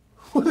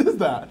 What is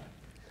that?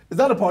 Is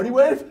that a party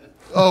wave?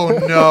 Oh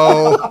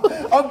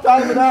no! I'm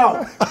paddling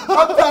out.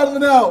 I'm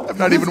paddling out. I'm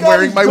not even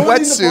wearing my The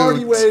party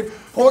wetsuit.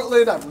 wave.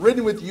 Portland, I've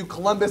ridden with you.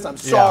 Columbus, I'm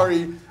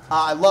sorry.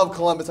 I love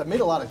Columbus. I've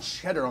made a lot of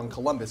cheddar on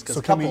Columbus because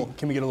So can we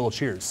get a little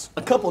cheers?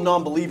 a couple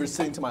non-believers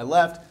sitting to my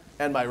left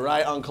and my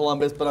right on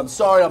Columbus, but I'm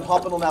sorry, I'm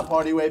hopping on that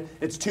party wave.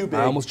 It's too big.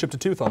 I almost chipped a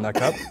tooth on that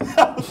cup.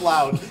 That was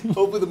loud.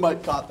 Hopefully the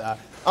mic caught that.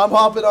 I'm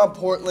hopping on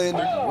Portland.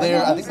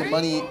 There, I think the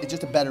money is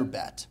just a better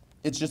bet.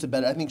 It's just a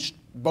better. I think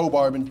Bo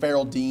Barbin,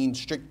 Farrell Dean,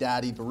 Strict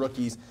Daddy, the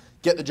rookies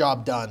get the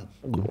job done.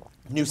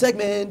 New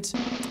segment.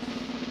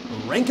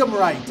 Rank 'em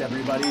right,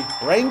 everybody.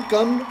 Rank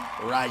 'em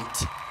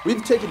right.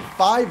 We've taken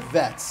 5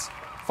 vets,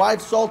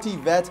 5 salty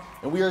vets,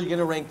 and we are going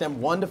to rank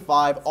them 1 to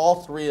 5. All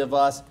 3 of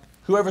us.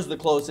 Whoever's the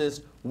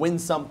closest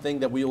wins something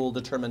that we will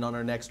determine on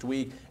our next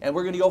week. And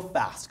we're going to go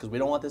fast because we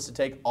don't want this to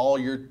take all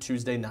your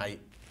Tuesday night.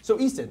 So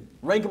Easton,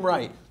 rank them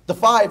right. The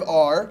 5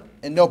 are,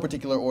 in no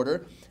particular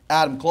order,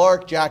 Adam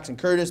Clark, Jackson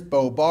Curtis,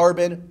 Bo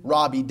Barbin,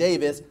 Robbie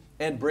Davis,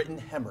 and Britton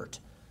Hemmert.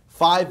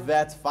 5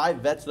 vets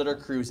that are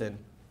cruising.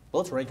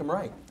 Well, let's rank them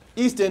right.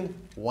 Easton,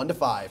 1 to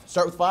 5.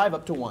 Start with 5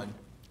 up to 1.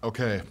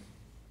 Okay.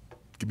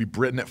 Give me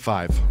Britton at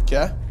 5.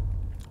 Okay?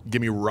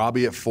 Give me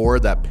Robbie at 4.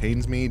 That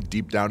pains me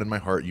deep down in my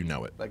heart. You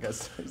know it. That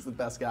guy's he's the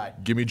best guy.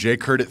 Give me Jay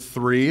Kurt at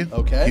 3.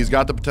 Okay. He's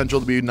got the potential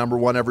to be number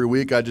 1 every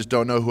week. I just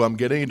don't know who I'm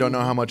getting. You don't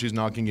know how much he's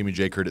knocking. Give me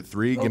Jay Kurt at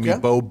 3. Give me Okay.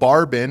 Bo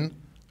Barbin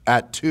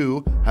at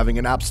 2, having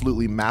an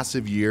absolutely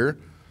massive year.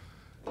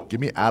 Give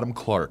me Adam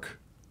Clark,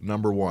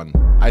 number 1.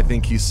 I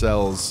think he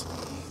sells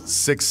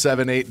 6,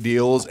 7, 8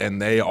 deals, and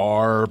they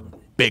are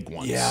big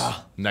ones. Yeah.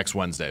 Next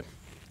Wednesday.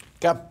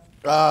 Okay.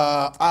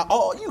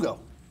 You go.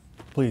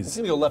 It's Please.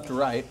 going to go left to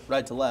right,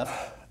 right to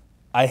left.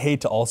 I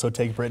hate to also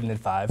take Britton at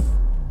 5.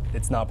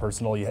 It's not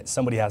personal.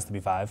 Somebody has to be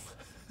 5.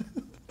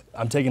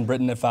 I'm taking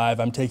Britton at 5.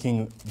 I'm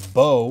taking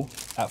Bo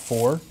at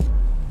 4.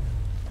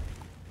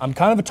 I'm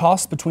kind of a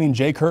toss between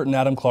Jay Kurt and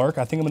Adam Clark.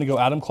 I think I'm going to go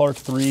Adam Clark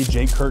 3,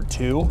 Jay Kurt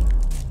 2,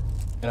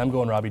 and I'm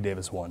going Robbie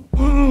Davis 1.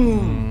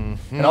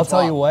 And I'll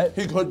tell you what,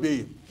 He could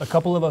be. a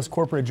couple of us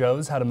corporate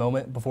Joes had a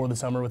moment before the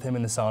summer with him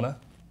in the sauna.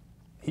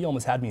 He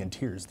almost had me in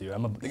tears, dude.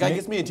 The guy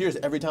gets me in tears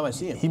every time I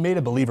see him. He made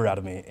a believer out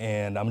of me,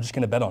 and I'm just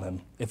gonna bet on him.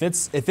 If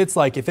it's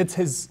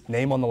his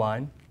name on the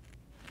line,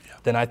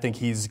 then I think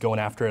he's going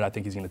after it. I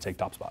think he's gonna take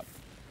top spot.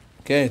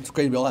 Okay, it's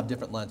crazy. We all have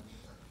different lens.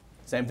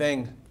 Same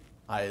thing.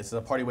 This is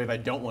a party wave I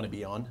don't want to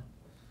be on.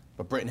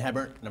 But Britton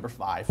Hemmert, number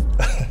 5.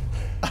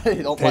 I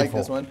don't like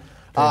this one.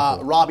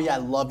 Robbie, I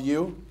love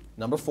you,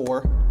 number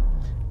 4.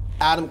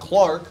 Adam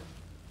Clark,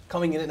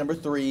 coming in at number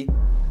 3.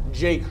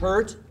 Jake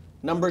Hurt,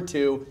 number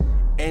 2.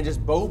 And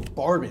just Bo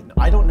Barbin.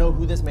 I don't know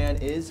who this man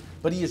is,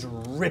 but he is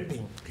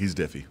ripping. He's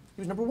diffy. He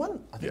was number 1.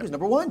 I think he was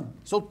number 1.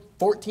 Sold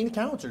 14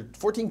 accounts or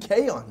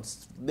 14K on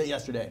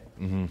yesterday.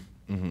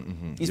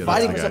 He's Yeah, fighting that's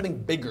for the guy. something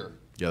bigger.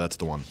 Yeah, that's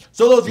the one.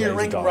 So those are your he's a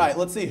rank 'em dog. right.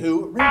 Let's see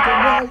who rank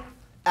 'em right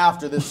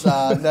after this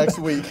next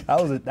week. That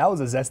was a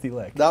zesty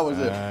lick. That was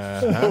it.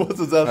 That was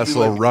a That's a zesty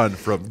little lick. run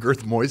from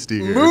Girth Moisty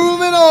here.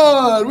 Moving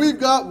on, we've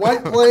got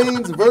White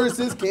Plains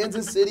versus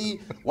Kansas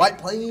City. White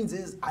Plains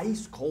is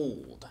ice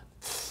cold,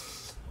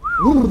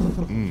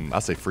 I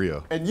say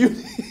Frio. and you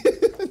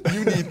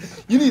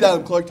you need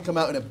Adam Clark to come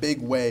out in a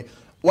big way.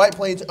 White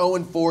Plains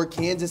 0-4,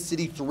 Kansas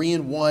City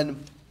 3-1.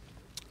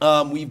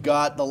 We've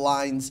got the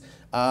lines.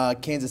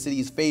 Kansas City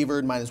is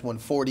favored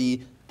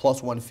 -140,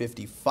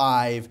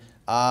 +155.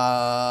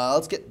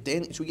 Let's get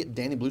Danny. Should we get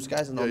Danny Blue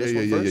Skies on this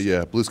one first?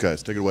 Yeah. Blue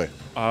Skies, take it away.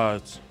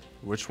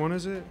 Which one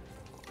is it?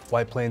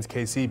 White Plains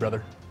KC,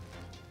 brother.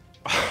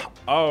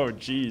 Oh,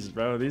 geez,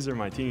 bro. These are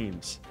my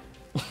teams.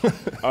 Hey,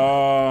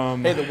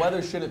 the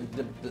weather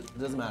shouldn't.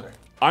 Doesn't matter.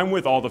 I'm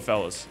with all the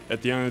fellas.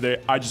 At the end of the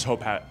day, I just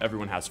hope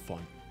everyone has fun.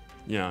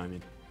 You know what I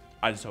mean?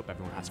 I just hope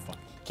everyone has fun.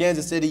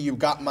 Kansas City, you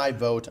got my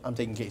vote. I'm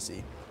taking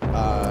KC.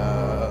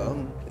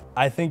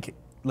 I think,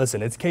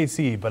 listen, it's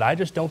KC, but I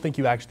just don't think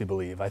you actually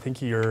believe. I think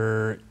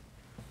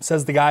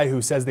says the guy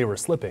who says they were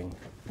slipping.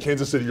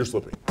 Kansas City, you're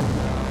slipping.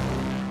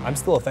 I'm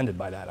still offended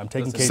by that. I'm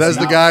taking KC. Says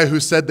the guy who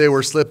said they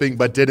were slipping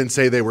but didn't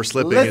say they were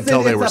slipping Listen,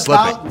 until they were it's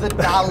slipping. about the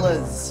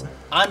dollars.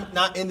 I'm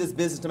not in this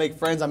business to make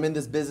friends. I'm in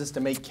this business to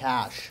make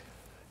cash.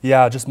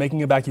 Yeah, just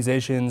making up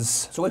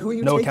accusations. So wait, who are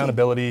you no taking?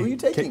 accountability. Who are you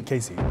taking?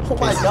 KC. Oh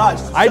my gosh!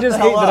 I shut just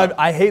the hate hell that up.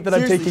 I hate that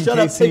I'm Seriously, taking shut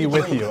up, take KC a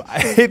with drink. you. I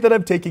hate that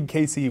I'm taking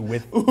KC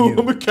with I'm you.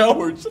 a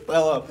coward. Shut the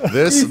hell up.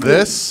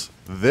 This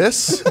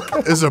This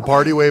is a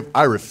party wave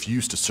I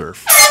refuse to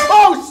surf.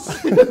 Oh,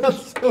 shit,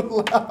 that's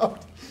so loud.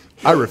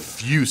 I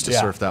refuse to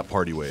surf that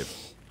party wave.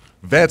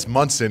 Vance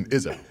Munson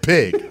is a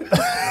pig.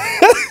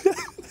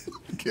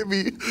 Give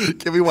me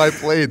White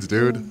Plains,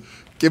 dude.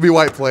 Give me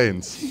White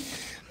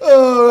Plains.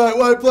 All right,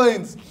 White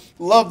Plains.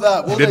 Love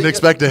that. We'll Didn't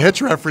expect a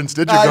Hitch reference,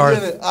 did you,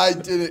 Garth? I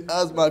did it.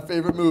 That was my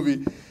favorite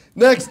movie.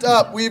 Next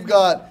up, we've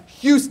got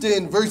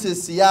Houston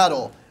versus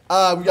Seattle.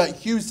 We got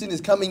Houston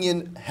is coming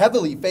in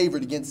heavily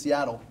favored against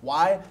Seattle.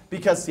 Why?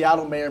 Because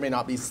Seattle may or may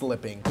not be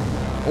slipping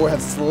or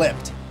have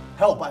slipped.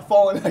 Help, I've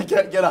fallen, I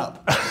can't get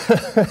up.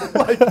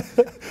 Like,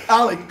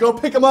 Alec, go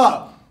pick him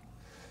up.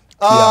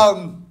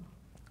 All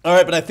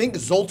right, but I think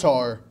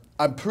Zoltar,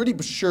 I'm pretty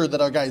sure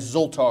that our guy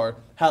Zoltar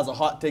has a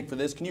hot take for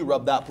this. Can you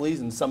rub that, please,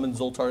 and summon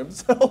Zoltar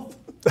himself?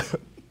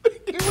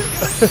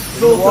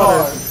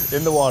 Zoltar.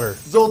 In the water.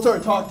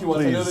 Zoltar, talk to us.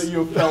 I know Please. that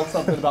you felt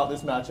something about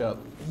this matchup.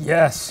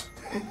 Yes.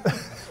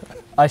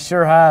 I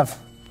sure have.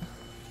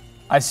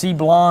 I see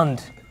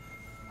blonde.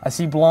 I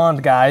see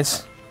blonde,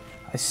 guys.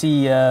 I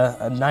see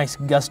a nice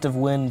gust of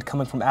wind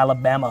coming from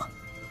Alabama.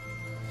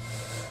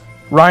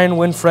 Ryan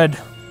Winfred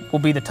will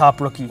be the top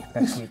rookie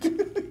next week.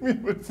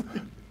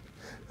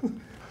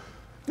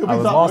 I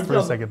was lost for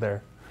a second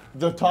there.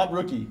 The top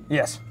rookie.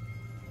 Yes.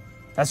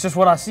 That's just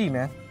what I see,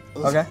 man.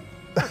 Okay?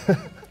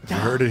 You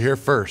heard it here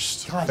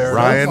first. God,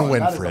 Ryan Zoltar,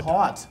 that is Winfred.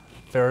 hot.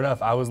 Fair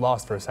enough. I was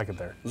lost for a second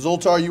there.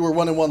 Zoltar, you were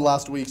 1-1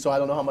 last week, so I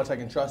don't know how much I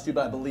can trust you,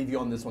 but I believe you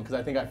on this one because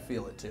I think I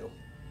feel it too.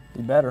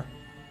 You better.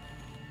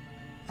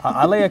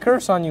 I lay a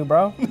curse on you,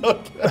 bro.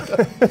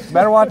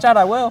 Better watch out,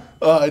 I will.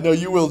 I know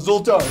you will.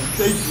 Zoltar,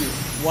 thank you.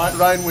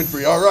 Ryan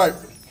Winfrey. All right.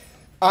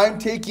 I'm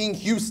taking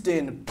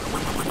Houston.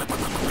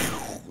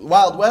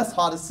 Wild West,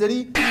 hottest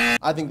city.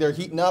 I think they're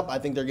heating up. I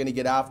think they're going to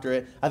get after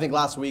it. I think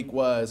last week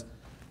was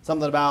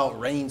something about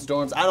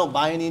rainstorms. I don't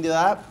buy any into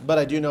that, but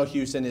I do know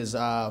Houston is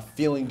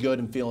feeling good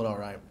and feeling all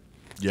right.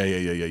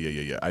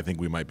 Yeah. I think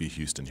we might be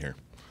Houston here.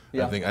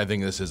 Yeah. I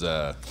think this is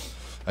a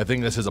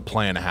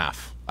play and a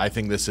half. I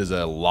think this is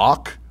a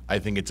lock. I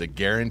think it's a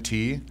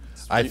guarantee.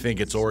 I think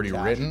it's already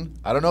written.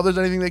 I don't know if there's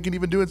anything they can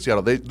even do in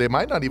Seattle. They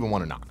might not even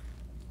want to knock.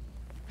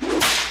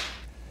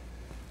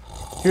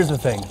 Here's the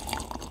thing.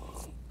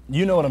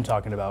 You know what I'm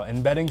talking about.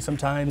 In betting,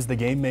 sometimes the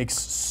game makes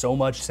so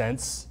much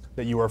sense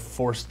that you are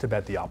forced to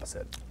bet the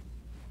opposite.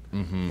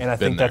 And I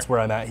think that's where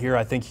I'm at here.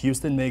 I think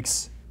Houston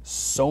makes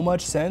so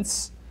much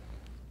sense.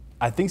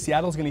 I think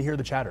Seattle's going to hear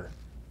the chatter.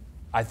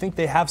 I think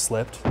they have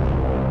slipped,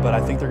 but I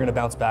think they're going to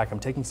bounce back. I'm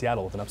taking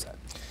Seattle with an upset.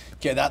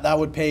 Okay, that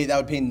would pay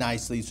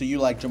nicely. So you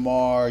like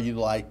Jamar, you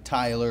like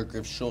Tyler,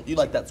 Griff Schultz, you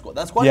like that squad.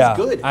 That squad is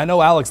good. I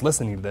know Alex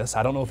listening to this.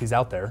 I don't know if he's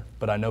out there,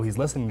 but I know he's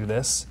listening to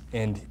this,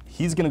 and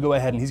he's going to go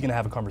ahead and he's going to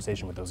have a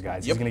conversation with those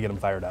guys. He's going to get them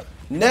fired up.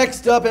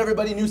 Next up,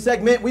 everybody, new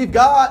segment. We've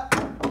got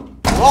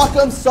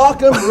Rock'em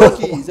Sock'em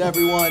Rookies,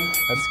 everyone.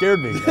 That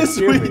scared me. That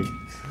scared me.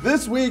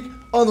 This week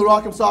on the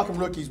Rock'em Sock'em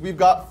Rookies, we've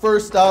got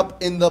first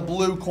up in the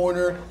blue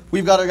corner,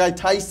 we've got our guy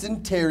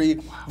Tyson Terry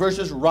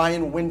versus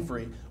Ryan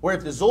Winfrey. Where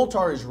if the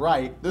Zoltar is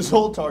right, the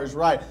Zoltar is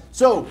right.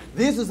 So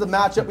this is the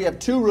matchup. We have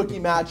two rookie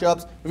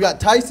matchups. We've got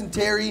Tyson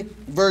Terry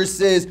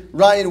versus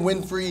Ryan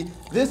Winfrey.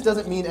 This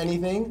doesn't mean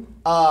anything.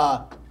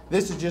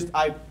 This is just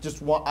I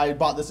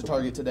bought this at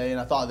Target today, and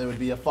I thought that would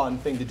be a fun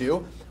thing to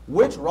do.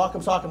 Which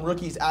Rock'em Sock'em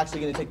rookie is actually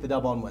going to take the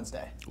dub on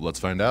Wednesday?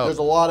 Let's find out. There's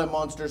a lot of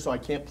monsters, so I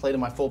can't play to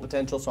my full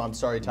potential, so I'm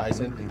sorry,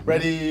 Tyson.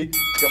 Ready,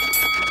 go.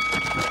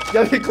 You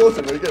gotta get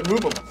closer, you gotta move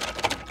them.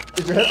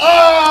 Is your head?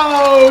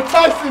 Oh,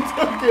 Tyson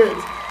took it.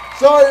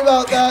 Sorry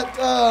about that.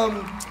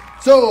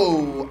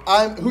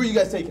 Who are you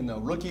guys taking though?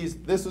 Rookies,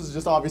 this was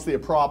just obviously a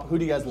prop. Who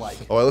do you guys like?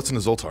 Oh, I listen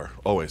to Zoltar,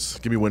 always.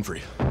 Give me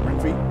Winfrey.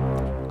 Winfrey?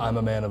 I'm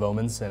a man of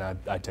omens, and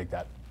I take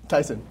that.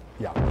 Tyson.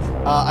 Yeah.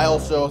 I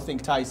also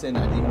think Tyson,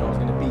 I didn't even know I was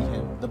going to beat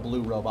him, the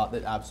blue robot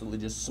that absolutely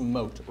just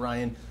smoked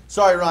Ryan.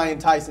 Sorry, Ryan,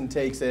 Tyson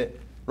takes it.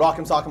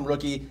 Rock'em Sock'em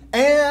Rookie.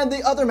 And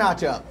the other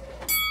matchup.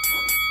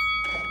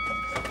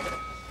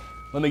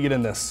 Let me get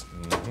in this.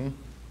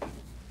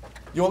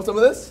 You want some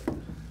of this?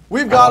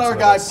 We've got our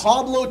guy this.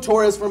 Pablo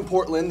Torres from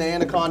Portland, the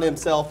Anaconda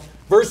himself,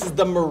 versus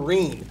the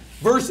Marine,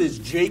 versus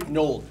Jake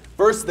Nold,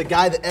 versus the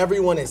guy that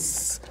everyone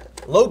is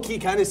low-key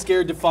kind of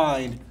scared to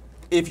find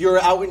if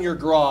you're out in your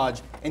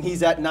garage and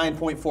he's at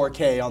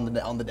 9.4K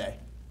on the day.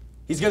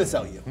 He's gonna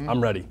sell you. I'm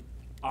ready.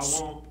 I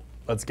won't.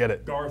 Let's get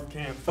it. Garth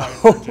can't fight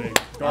for Jake.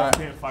 Garth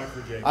can't fight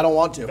for Jake. I don't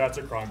want to. That's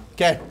a crime.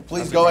 Okay,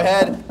 please go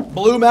ahead.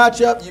 Blue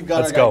matchup. You've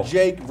got Let's our guy go.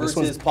 Jake This versus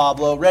one's-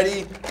 Pablo.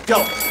 Ready?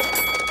 Go.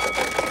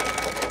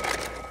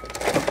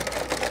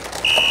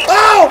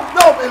 Oh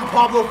no! It was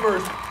Pablo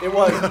first. It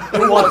was.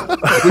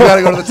 We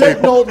gotta go to the tape.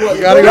 Jake Nold was.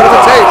 We gotta go to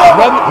the tape.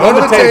 Run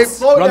the tapes.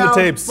 Slow Run down, the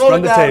tapes. slow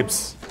Run the down.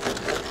 tapes.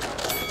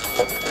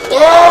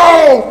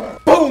 Oh!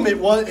 Boom! It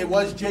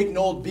was Jake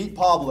Nold beat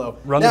Pablo.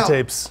 Run Now, the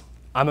tapes.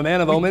 I'm a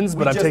man of omens,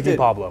 but I'm just taking did.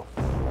 Pablo.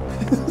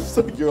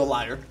 So you're a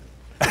liar.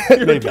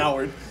 You're a Maybe.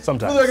 coward.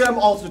 Sometimes. For the record, I'm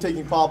also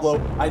taking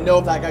Pablo. I know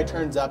if that guy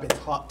turns up, it's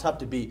tough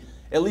to beat.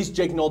 At least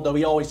Jake Nold, though,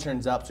 he always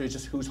turns up, so it's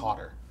just who's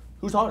hotter.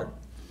 Who's hotter?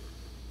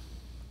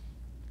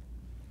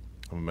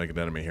 I'm gonna make an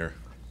enemy here.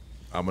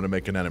 I'm going to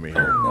make an enemy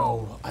here.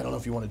 No, I don't know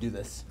if you want to do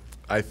this.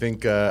 I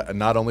think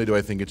not only do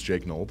I think it's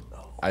Jake Nold,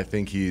 I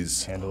think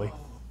he's Handily.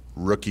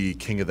 rookie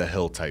King of the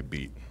Hill type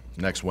beat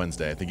next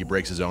Wednesday. I think he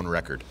breaks his own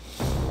record.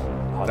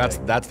 Hot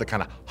take. That's the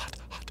kind of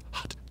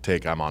hot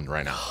take I'm on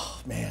right now.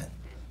 Man,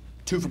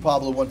 2 for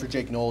Pablo, 1 for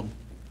Jake Nold.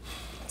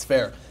 It's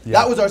fair. Yeah.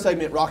 That was our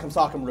segment, Rock'em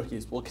Sock'em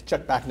Rookies. We'll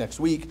check back next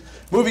week.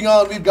 Moving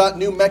on, we've got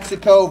New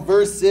Mexico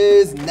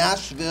versus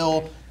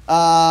Nashville.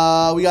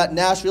 We got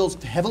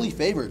Nashville's heavily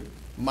favored,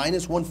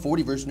 minus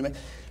 140 versus New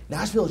Mexico.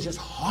 Nashville is just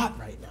hot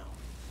right now.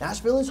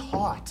 Nashville is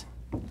hot.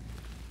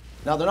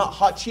 Now, they're not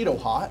hot Cheeto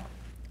hot.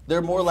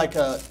 They're more like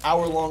a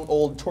hour-long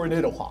old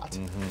tornado hot.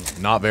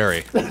 Not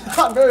very,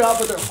 Not very hot,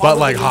 but they're hot. but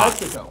like New hot.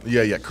 Mexico.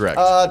 Yeah, correct.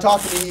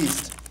 Talk to me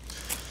East.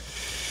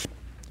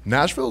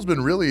 Nashville's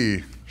been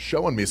really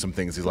showing me some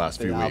things these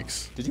last few Yeah.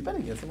 weeks. Did you bet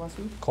against them last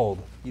week? Cold.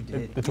 You did. The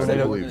You said you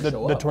tornado. weren't gonna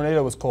show The up.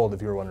 tornado was cold,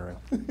 if you were wondering.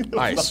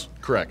 Nice,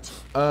 correct.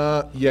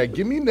 Yeah,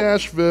 give me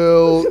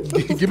Nashville.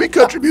 Give me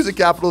country music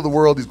capital of the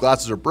world. These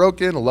glasses are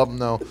broken. I love them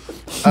though.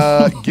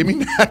 Give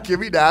me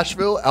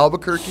Nashville,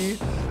 Albuquerque.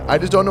 I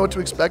just don't know what to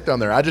expect down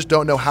there. I just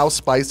don't know how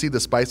spicy the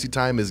spicy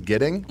time is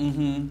getting.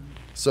 Mm-hmm.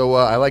 So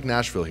I like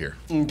Nashville here.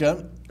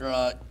 Okay.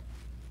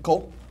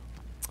 Cole?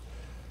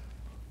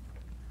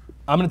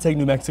 I'm going to take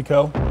New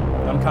Mexico.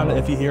 I'm kind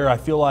of iffy here. I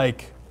feel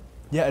like,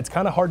 yeah, it's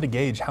kind of hard to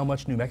gauge how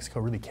much New Mexico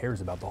really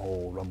cares about the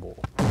whole Rumble.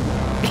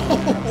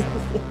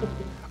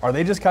 Are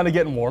they just kind of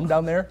getting warm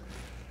down there?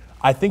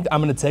 I think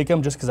I'm going to take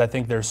them just because I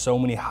think there's so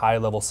many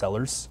high-level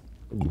sellers.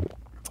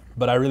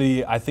 But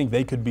I think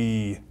they could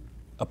be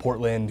a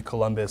Portland,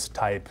 Columbus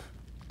type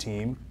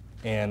team,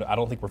 and I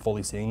don't think we're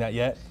fully seeing that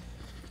yet.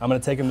 I'm going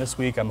to take them this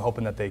week. I'm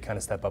hoping that they kind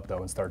of step up, though,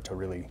 and start to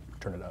really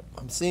turn it up.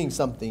 I'm seeing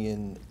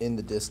something in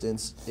the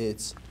distance.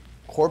 It's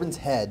Corbin's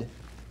head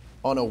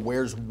on a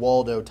Where's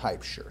Waldo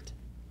type shirt.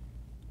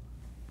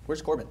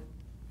 Where's Corbin?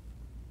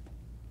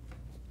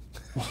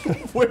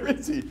 Where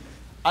is he?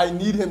 I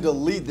need him to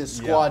lead this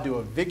squad to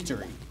a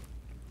victory.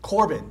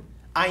 Corbin,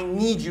 I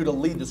need you to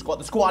lead the squad.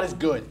 The squad is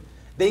good.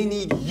 They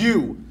need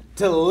you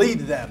to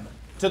lead them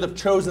to the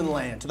chosen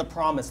land, to the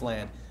promised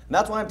land. And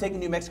that's why I'm taking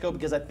New Mexico,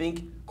 because I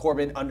think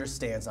Corbin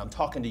understands. I'm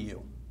talking to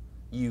you.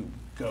 You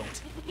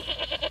goat.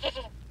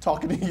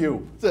 Talking to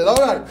you. That's it. All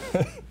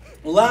right.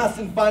 Last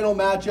and final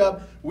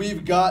matchup,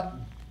 we've got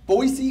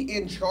Boise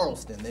and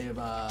Charleston. They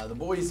have the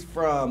boys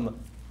from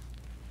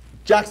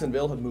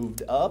Jacksonville have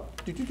moved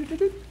up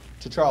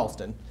to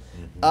Charleston.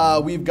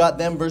 We've got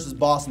them versus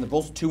Boston. They're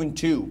both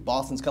 2-2.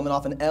 Boston's coming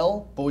off an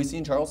L. Boise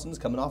and Charleston's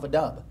coming off a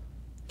dub.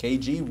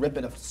 KG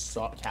ripping a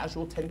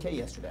casual 10K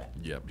yesterday.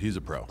 Yep, he's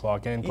a pro.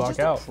 Clock in, He's clock just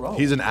out. a pro.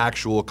 He's an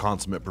actual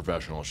consummate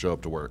professional. Show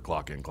up to work,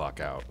 clock in, clock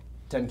out.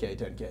 10K.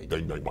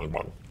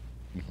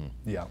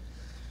 Yeah.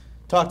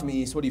 Talk to me,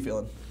 East. What are you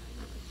feeling?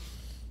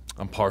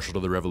 I'm partial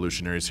to the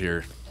Revolutionaries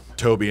here.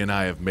 Toby and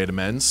I have made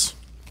amends.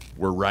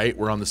 We're right.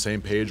 We're on the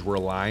same page. We're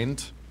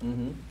aligned.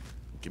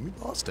 Give me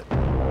Boston.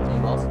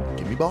 Team Boston.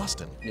 Give me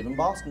Boston. Give him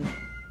Boston.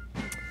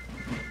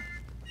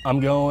 I'm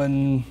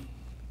going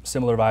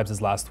similar vibes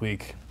as last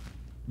week.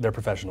 They're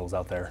professionals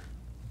out there.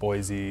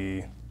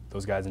 Boise,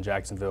 those guys in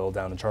Jacksonville,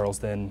 down in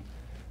Charleston.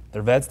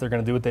 They're vets. They're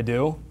going to do what they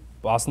do.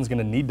 Boston's going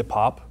to need to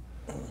pop.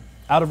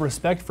 Out of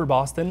respect for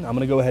Boston, I'm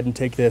going to go ahead and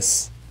take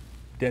this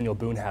Daniel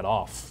Boone hat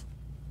off.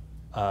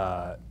 And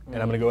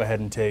I'm going to go ahead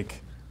and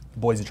take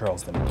Boise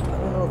Charleston. I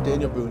don't know if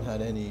Daniel Boone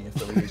had any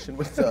affiliation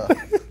with any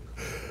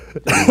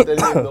of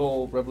the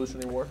whole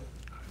Revolutionary War.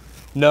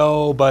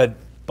 No, but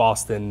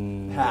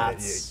Boston.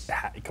 Hats.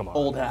 Come on.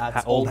 Old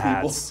hats. Old people.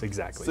 hats,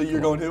 exactly. So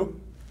you're Come on. going who?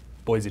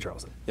 Boise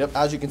Charleston. Yep,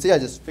 as you can see, I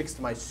just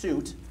fixed my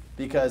suit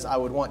because I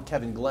would want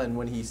Kevin Glenn,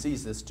 when he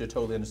sees this, to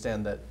totally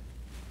understand that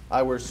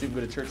I wear a suit and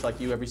go to church like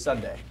you every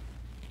Sunday.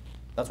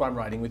 That's why I'm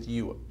riding with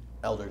you,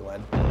 Elder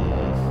Glenn.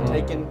 I'm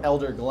taking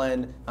Elder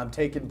Glenn, I'm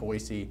taking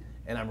Boise,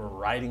 and I'm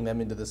riding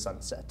them into the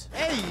sunset.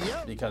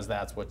 Because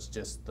that's what's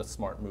just the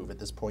smart move at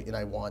this point, and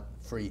I want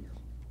free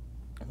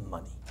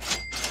money.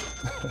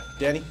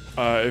 Danny?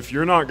 If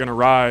you're not going to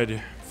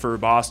ride for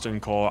Boston,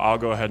 Cole, I'll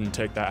go ahead and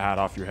take that hat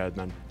off your head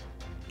then.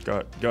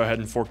 Go ahead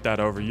and fork that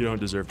over. You don't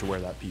deserve to wear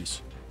that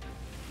piece.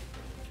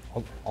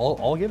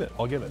 I'll give it.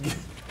 I'll give it.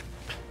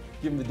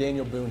 Give him the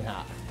Daniel Boone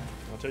hat.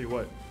 I'll tell you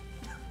what.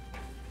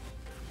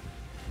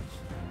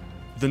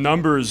 The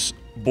numbers,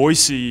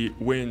 Boise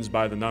wins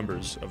by the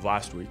numbers of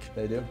last week.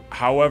 They do.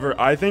 However,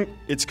 I think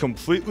it's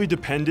completely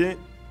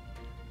dependent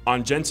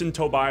on Jensen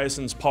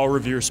Tobiason's Paul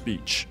Revere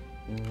speech.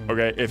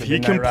 Okay, if he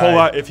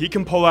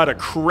can pull out a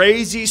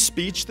crazy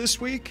speech this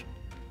week,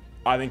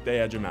 I think they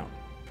edge him out.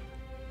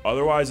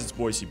 Otherwise, it's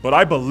Boise. But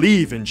I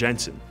believe in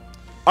Jensen.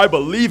 I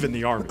believe in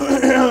the Army.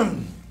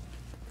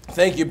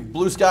 Thank you,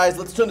 Blue Skies.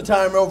 Let's turn the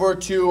timer over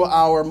to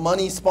our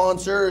money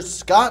sponsor,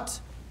 Scott.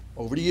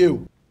 Over to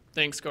you.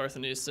 Thanks, Garth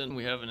and Easton.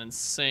 We have an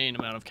insane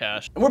amount of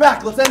cash. And we're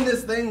back. Let's end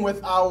this thing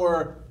with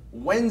our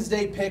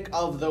Wednesday pick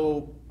of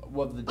the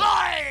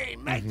day.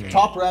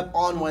 Top rep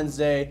on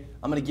Wednesday.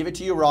 I'm going to give it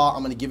to you raw.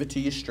 I'm going to give it to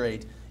you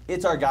straight.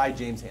 It's our guy,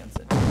 James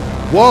Hansen.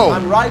 Whoa.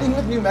 I'm riding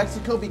with New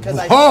Mexico because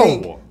I Whoa.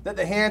 think that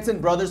the Hanson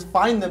brothers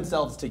find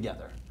themselves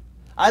together.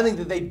 I think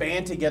that they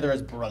band together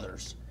as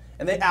brothers.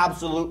 And they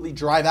absolutely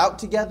drive out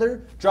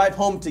together, drive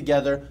home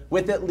together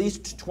with at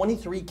least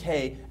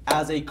 23K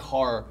as a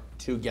car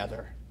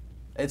together.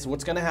 It's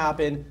what's going to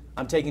happen.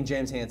 I'm taking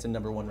James Hanson,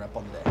 #1 rep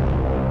on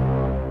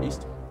the day.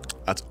 East.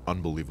 That's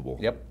unbelievable.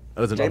 Yep.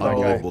 That is an J-Mo.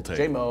 unbelievable take.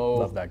 J-Mo.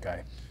 Love that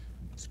guy.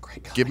 He's a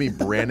great guy. Give me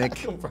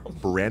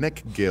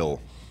Brannick Gill,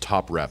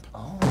 top rep.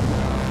 Oh.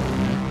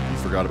 You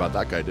forgot about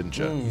that guy, didn't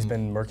you? He's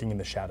been lurking in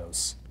the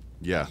shadows.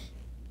 Yeah.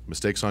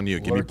 Mistakes on you.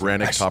 Give me Lurking, I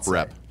Brannick, should top say.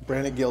 rep.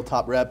 Brannick Gill,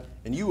 top rep.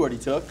 And you already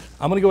took.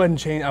 I'm gonna go ahead and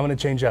change. I'm gonna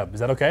change up. Is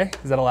that okay?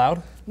 Is that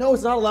allowed? No,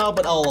 it's not allowed,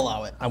 but I'll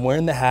allow it. I'm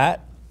wearing the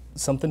hat.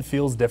 Something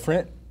feels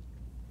different.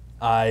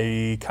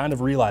 I kind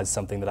of realized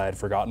something that I had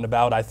forgotten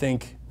about. I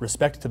think,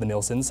 respect to the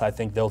Nilsons, I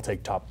think they'll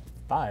take top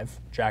 5,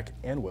 Jack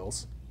and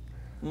Wills.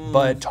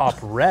 But top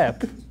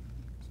rep,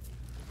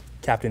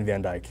 Captain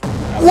Van Dyke.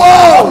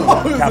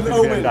 Whoa!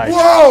 Captain Van Dyke.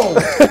 Whoa!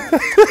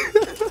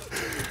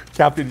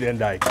 Captain Van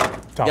Dyke.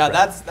 Top Yeah,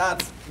 rep.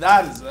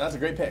 that's a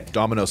great pick.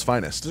 Domino's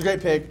finest. It's a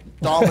great pick.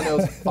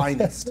 Domino's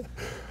finest.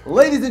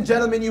 Ladies and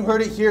gentlemen, you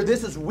heard it here.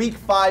 This is week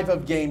 5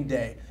 of game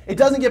day. It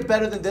doesn't get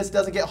better than this,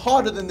 doesn't get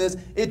harder than this,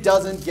 it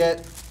doesn't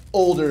get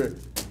older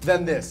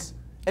than this.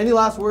 Any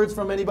last words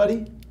from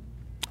anybody?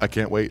 I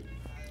can't wait.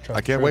 Trust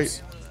I can't the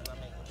wait. troops.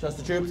 Trust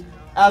the troops.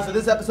 As for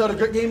this episode of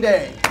Grit Game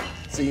Day,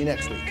 see you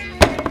next week.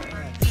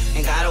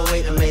 Ain't gotta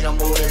wait to make them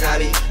movies, I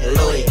be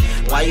loaded.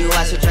 Why you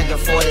out here drinking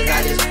 40s,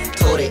 I just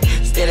told it.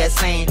 Still that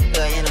same,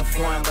 in a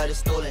foreign, but it's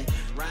stolen.